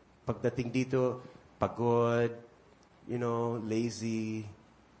Sunday. Pagdating dito, pagod, lazy.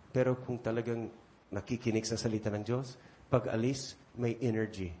 Pero kung talagang nakikinig sa salita ng Diyos, pag alis, may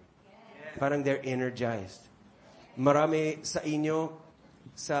energy. Parang they're energized. Marami sa inyo,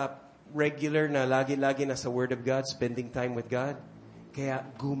 sa regular na lagi-lagi na sa Word of God, spending time with God, kaya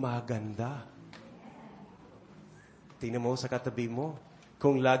gumaganda. Tingnan mo sa katabi mo.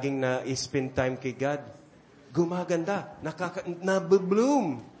 Kung laging na-spend time kay God, gumaganda.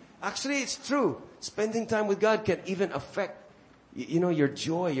 Nabubloom. Actually, it's true. Spending time with God can even affect, your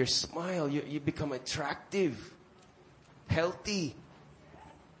joy, your smile. You become attractive, healthy.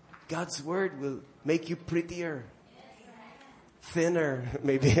 God's Word will make you prettier, thinner,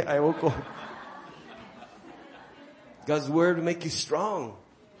 maybe. I won't go. God's Word will make you strong.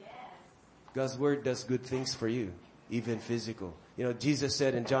 God's Word does good things for you, even physical. Jesus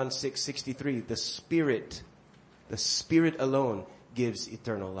said in John 6:63, the Spirit alone gives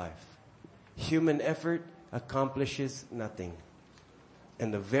eternal life. Human effort accomplishes nothing.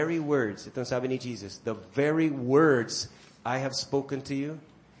 And the very words, itong sabi ni Jesus, the very words I have spoken to you,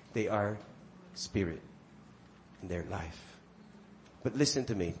 they are spirit in their life. But listen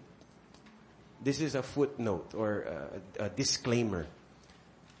to me. This is a footnote or a disclaimer.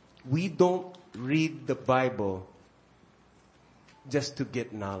 We don't read the Bible just to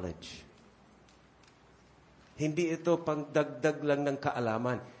get knowledge. Hindi ito pangdagdag lang ng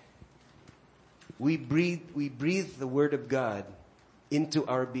kaalaman. We breathe the Word of God into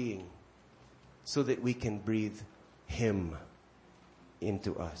our being so that we can breathe Him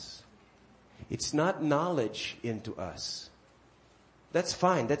into us. It's not knowledge into us. That's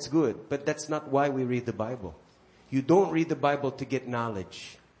fine, that's good, but that's not why we read the Bible. You don't read the Bible to get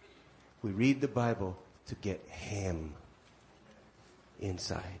knowledge. We read the Bible to get Him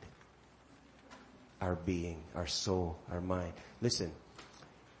inside our being, our soul, our mind. Listen,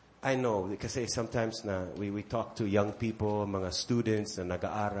 I know, kasi sometimes we talk to young people, mga students na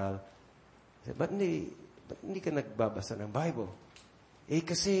nag-aaral. Ba't hindi ka nagbabasa ng Bible?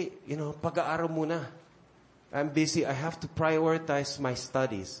 Kasi, pag-aaral muna. I'm busy. I have to prioritize my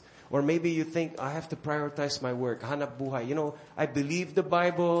studies. Or maybe you think, I have to prioritize my work. Hanap buhay. I believe the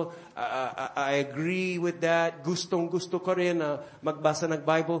Bible. I agree with that. Gustong-gusto ko rin magbasa ng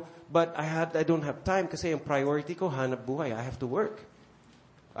Bible. But I don't have time kasi yung priority ko, hanap buhay. I have to work.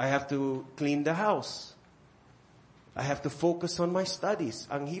 I have to clean the house. I have to focus on my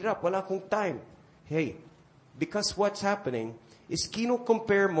studies. Ang hirap. Wala akong time. Hey, because what's happening is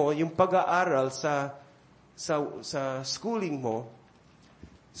kino-compare mo yung pag-aaral sa schooling mo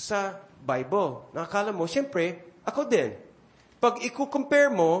sa Bible. Nakakala mo, syempre, ako din. Pag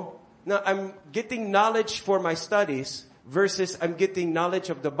i-compare mo na I'm getting knowledge for my studies versus I'm getting knowledge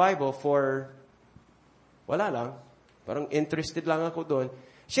of the Bible for wala lang, parang interested lang ako doon,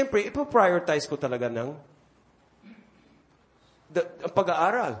 syempre, ipo-prioritize ko talaga ng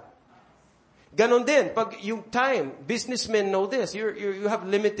pag-aaral. Ganon din, pag yung time, businessmen know this, you have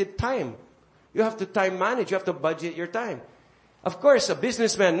limited time. You have to time manage. You have to budget your time. Of course, a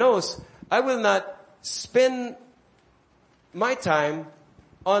businessman knows, I will not spend my time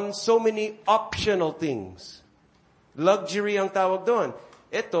on so many optional things. Luxury ang tawag doon.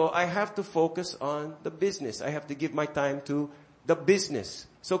 Ito, I have to focus on the business. I have to give my time to the business.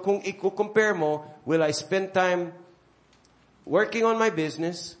 So kung i-compare mo, will I spend time working on my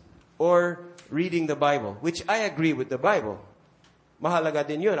business or reading the Bible? Which I agree with the Bible. Mahalaga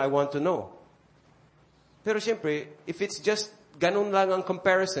din yun. I want to know. Pero siyempre, if it's just ganun lang ang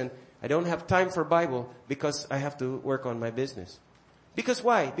comparison, I don't have time for Bible because I have to work on my business. Because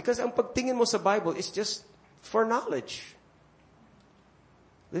why? Because ang pagtingin mo sa Bible is just for knowledge.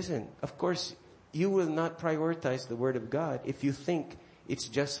 Listen, of course, you will not prioritize the Word of God if you think it's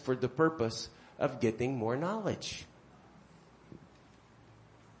just for the purpose of getting more knowledge.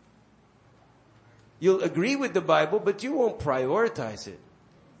 You'll agree with the Bible, but you won't prioritize it.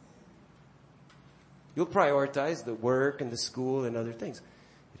 You'll prioritize the work and the school and other things.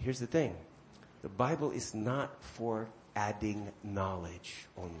 But here's the thing. The Bible is not for adding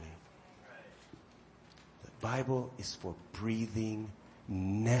knowledge only. The Bible is for breathing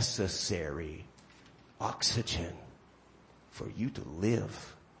necessary oxygen for you to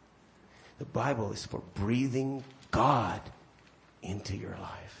live. The Bible is for breathing God into your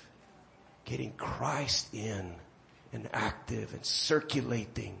life. Getting Christ in and active and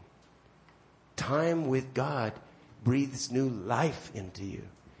circulating. Time with God breathes new life into you.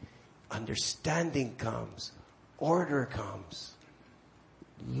 understanding comes. Order comes.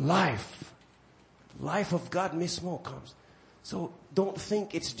 Life of God mismo comes. So don't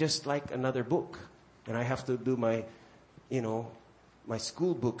think it's just like another book. And I have to do my, my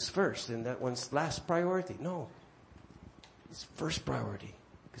school books first. And that one's last priority. No. It's first priority.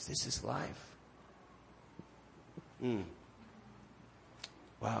 Because this is life.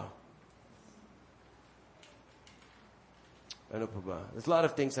 Wow. Ano pa ba? There's a lot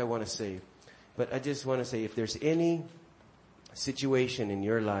of things I want to say. But I just want to say, if there's any situation in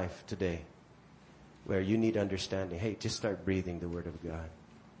your life today where you need understanding, hey, just start breathing the Word of God.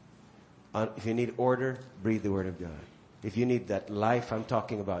 If you need order, breathe the Word of God. If you need that life I'm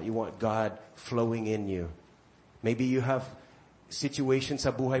talking about, you want God flowing in you. Maybe you have situations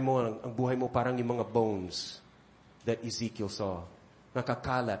sa buhay mo, ang buhay mo parang yung mga bones that Ezekiel saw.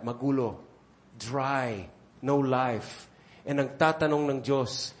 Nakakalat, magulo, dry, no life. And ang tatanong ng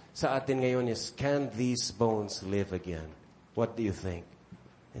Diyos sa atin ngayon is, can these bones live again? What do you think?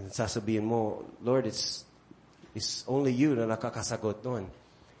 And sasabihin mo, Lord, it's only you na nakakasagot nun.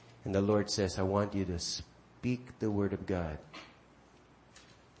 And the Lord says, I want you to speak the Word of God.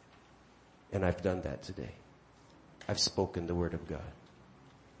 And I've done that today. I've spoken the Word of God.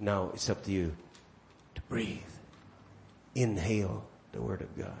 Now it's up to you to breathe. Inhale the Word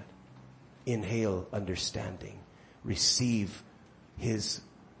of God. Inhale understanding. Receive His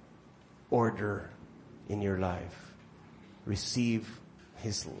order in your life. Receive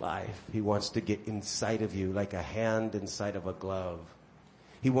His life. He wants to get inside of you like a hand inside of a glove.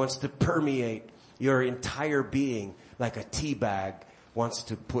 He wants to permeate your entire being like a tea bag wants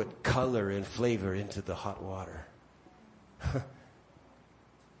to put color and flavor into the hot water.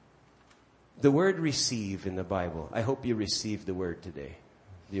 The word receive in the Bible. I hope you receive the word today.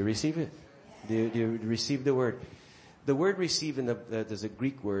 Do you receive it? Do you receive the word? The word receive there's a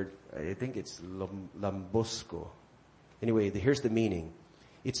Greek word. I think it's lambosko. Anyway, here's the meaning.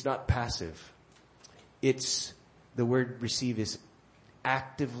 It's not passive. The word receive is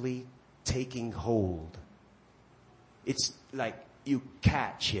actively taking hold. It's like you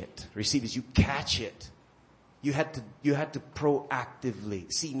catch it. Receive is you catch it. You had to proactively.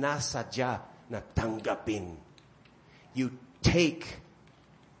 Sinasadya na tanggapin. You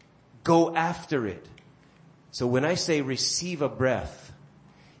go after it. So when I say receive a breath,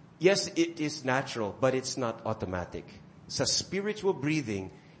 yes, it is natural, but it's not automatic. Sa spiritual breathing,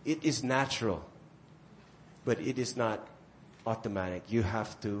 it is natural, but it is not automatic. You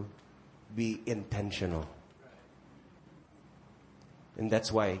have to be intentional. And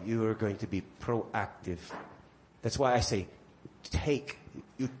that's why you are going to be proactive. That's why I say,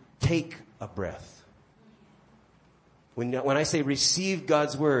 you take a breath. When I say receive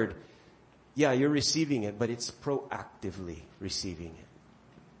God's word, yeah, you're receiving it, but it's proactively receiving it.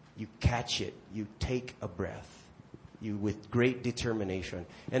 You catch it. You take a breath. You with great determination.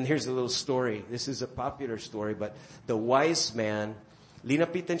 And here's a little story. This is a popular story, but the wise man,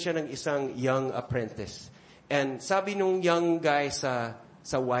 linapitan siya ng isang young apprentice. And sabi nung young guy sa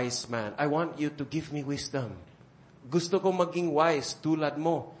wise man, I want you to give me wisdom. Gusto ko maging wise tulad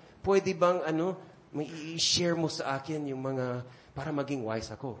mo. Pwede bang may i-share mo sa akin yung mga para maging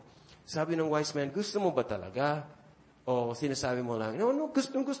wise ako? Sabi ng wise man, gusto mo ba talaga? O sinasabi mo lang, no,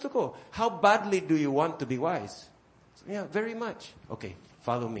 gusto ko. How badly do you want to be wise? So, yeah, very much. Okay,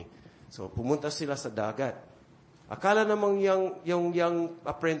 follow me. So pumunta sila sa dagat. Akala namang yung young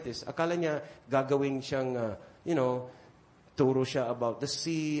apprentice, akala niya gagawin siyang, turo siya about the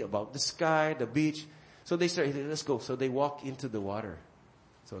sea, about the sky, the beach. So they start, let's go. So they walk into the water.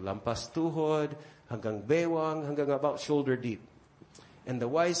 So lampas tuhod, hanggang bewang, hanggang about shoulder deep. And the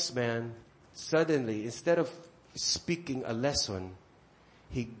wise man, suddenly, instead of speaking a lesson,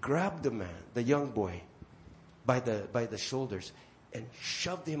 he grabbed the young boy, by the shoulders and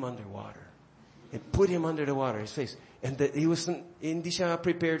shoved him underwater. And put him under the water, his face. And hindi siya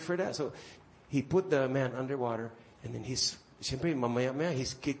prepared for that. So he put the man underwater, and then siyempre, mamaya-maya,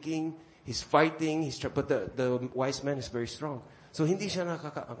 he's kicking, he's fighting, but the wise man is very strong. So hindi siya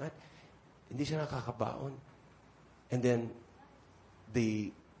nakakaangat, hindi siya nakakabaon. And then,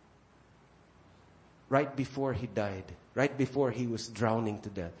 right before he died, right before he was drowning to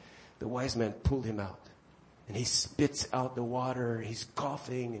death, the wise man pulled him out. And he spits out the water, he's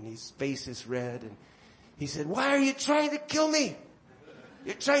coughing, and his face is red. And he said, why are you trying to kill me?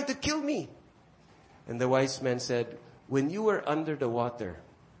 You're trying to kill me. And the wise man said, when you were under the water,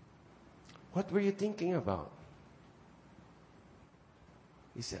 what were you thinking about?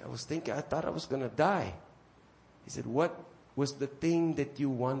 He said, I thought I was going to die. He said, what was the thing that you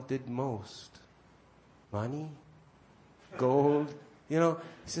wanted most? Money? Gold?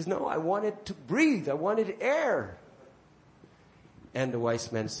 He says, no, I wanted to breathe. I wanted air. And the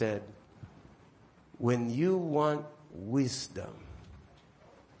wise man said, when you want wisdom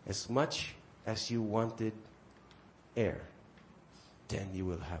as much as you wanted air, then you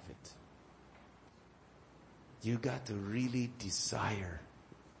will have it. You got to really desire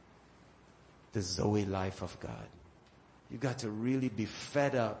the Zoe life of God. You got to really be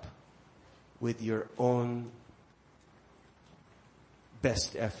fed up with your own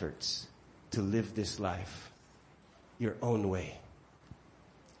best efforts to live this life your own way.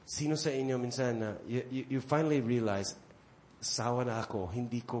 Sino sa inyo minsan na you finally realize, sawa na ako,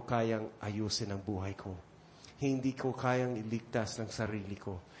 hindi ko kayang ayusin ang buhay ko. Hindi ko kayang iligtas ng sarili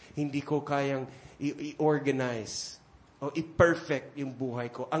ko. Hindi ko kayang i-organize o i-perfect yung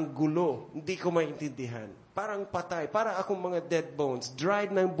buhay ko. Ang gulo, hindi ko maintindihan. Parang patay, parang akong mga dead bones.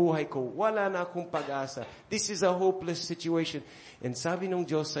 Dried na yung buhay ko. Wala na akong pag-asa. This is a hopeless situation. And sabi ng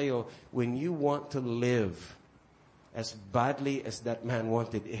Diyos sa'yo, when you want to live as badly as that man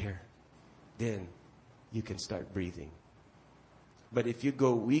wanted air, then you can start breathing. But if you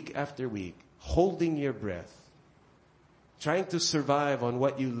go week after week, holding your breath, trying to survive on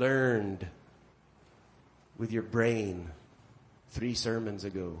what you learned with your brain 3 sermons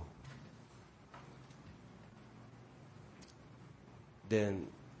ago, then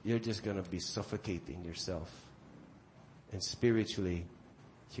you're just going to be suffocating yourself. And spiritually,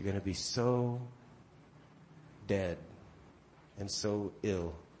 you're going to be so dead and so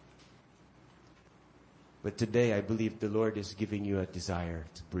ill. But today, I believe the Lord is giving you a desire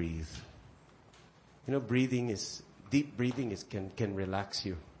to breathe. Deep breathing can relax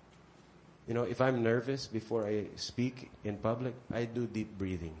you. If I'm nervous before I speak in public, I do deep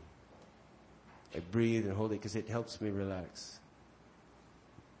breathing. I breathe and hold it because it helps me relax.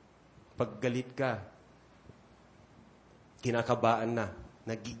 Pag galit ka, kinakabaan na,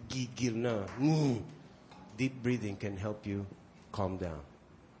 nagigigil na, deep breathing can help you calm down.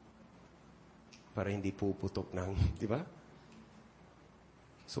 Para hindi puputok ng, di ba?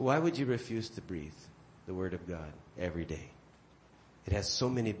 So why would you refuse to breathe the Word of God every day? It has so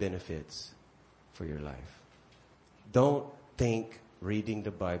many benefits for your life. Don't think reading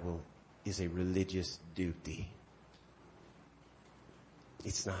the Bible is a religious duty.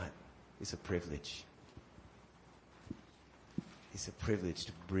 It's not. It's a privilege. It's a privilege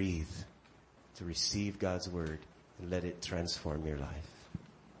to breathe, to receive God's Word, and let it transform your life.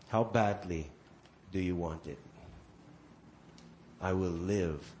 How badly do you want it? I will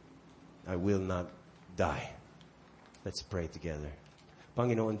live. I will not die. Let's pray together.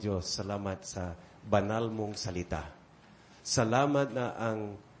 Panginoon Diyos, salamat sa banal mong salita. Salamat na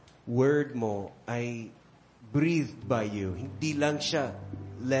ang word mo ay breathed by you. Hindi lang siya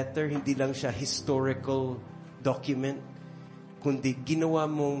letter, hindi lang siya historical document, kundi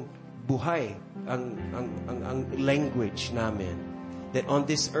ginawa mong buhay ang language namin. That on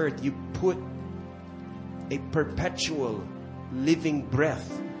this earth, you put a perpetual living breath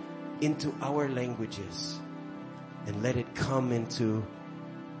into our languages and let it come into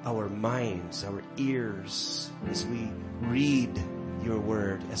our minds, our ears, as we read your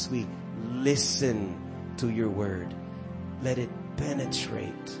word, as we listen to your word. Let it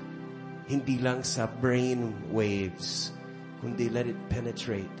penetrate, hindi lang sa brain waves, kundi let it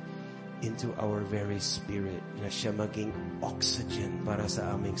penetrate into our very spirit, na siya maging oxygen para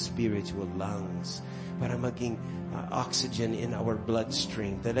sa aming spiritual lungs, para maging oxygen in our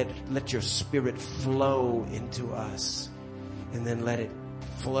bloodstream. Let your spirit flow into us, and then let it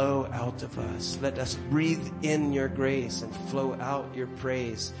flow out of us. Let us breathe in your grace and flow out your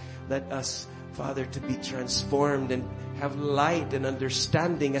praise. Let us, Father, to be transformed and have light and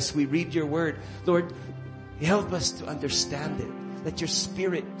understanding as we read your word. Lord, help us to understand it. Let your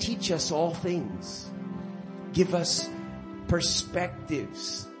Spirit teach us all things. Give us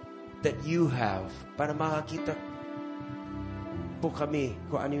perspectives that you have para makakita po kami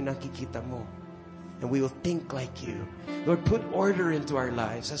kung ano yung nakikita mo. And we will think like you. Lord, put order into our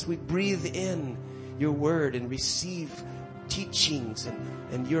lives as we breathe in your word and receive teachings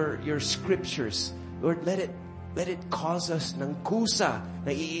and your scriptures. Lord, let it cause us ng kusa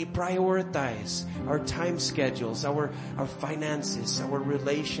na i-prioritize our time schedules, our finances, our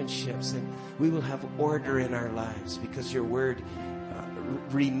relationships, and we will have order in our lives because your word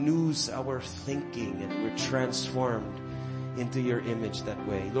renews our thinking and we're transformed into your image that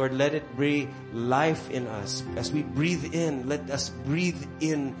way. Lord, let it bring life in us. As we breathe in, let us breathe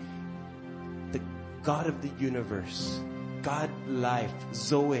in the God of the universe, God life,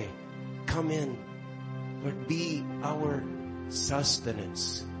 Zoe. Come in. Lord, be our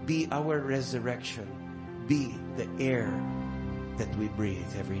sustenance. Be our resurrection. Be the air that we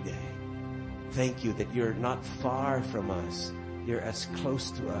breathe every day. Thank you that you're not far from us. You're as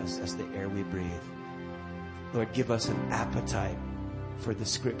close to us as the air we breathe. Lord, give us an appetite for the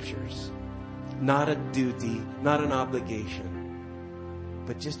Scriptures. Not a duty, not an obligation,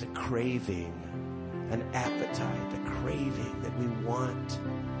 but just a craving, an appetite, a craving that we want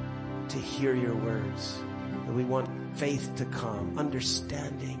to hear your words. That we want faith to come,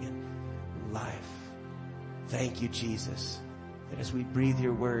 understanding and life. Thank you, Jesus, that as we breathe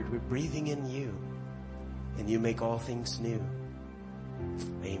your word, we're breathing in you, and you make all things new.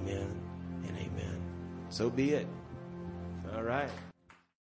 Amen and amen. So be it. All right.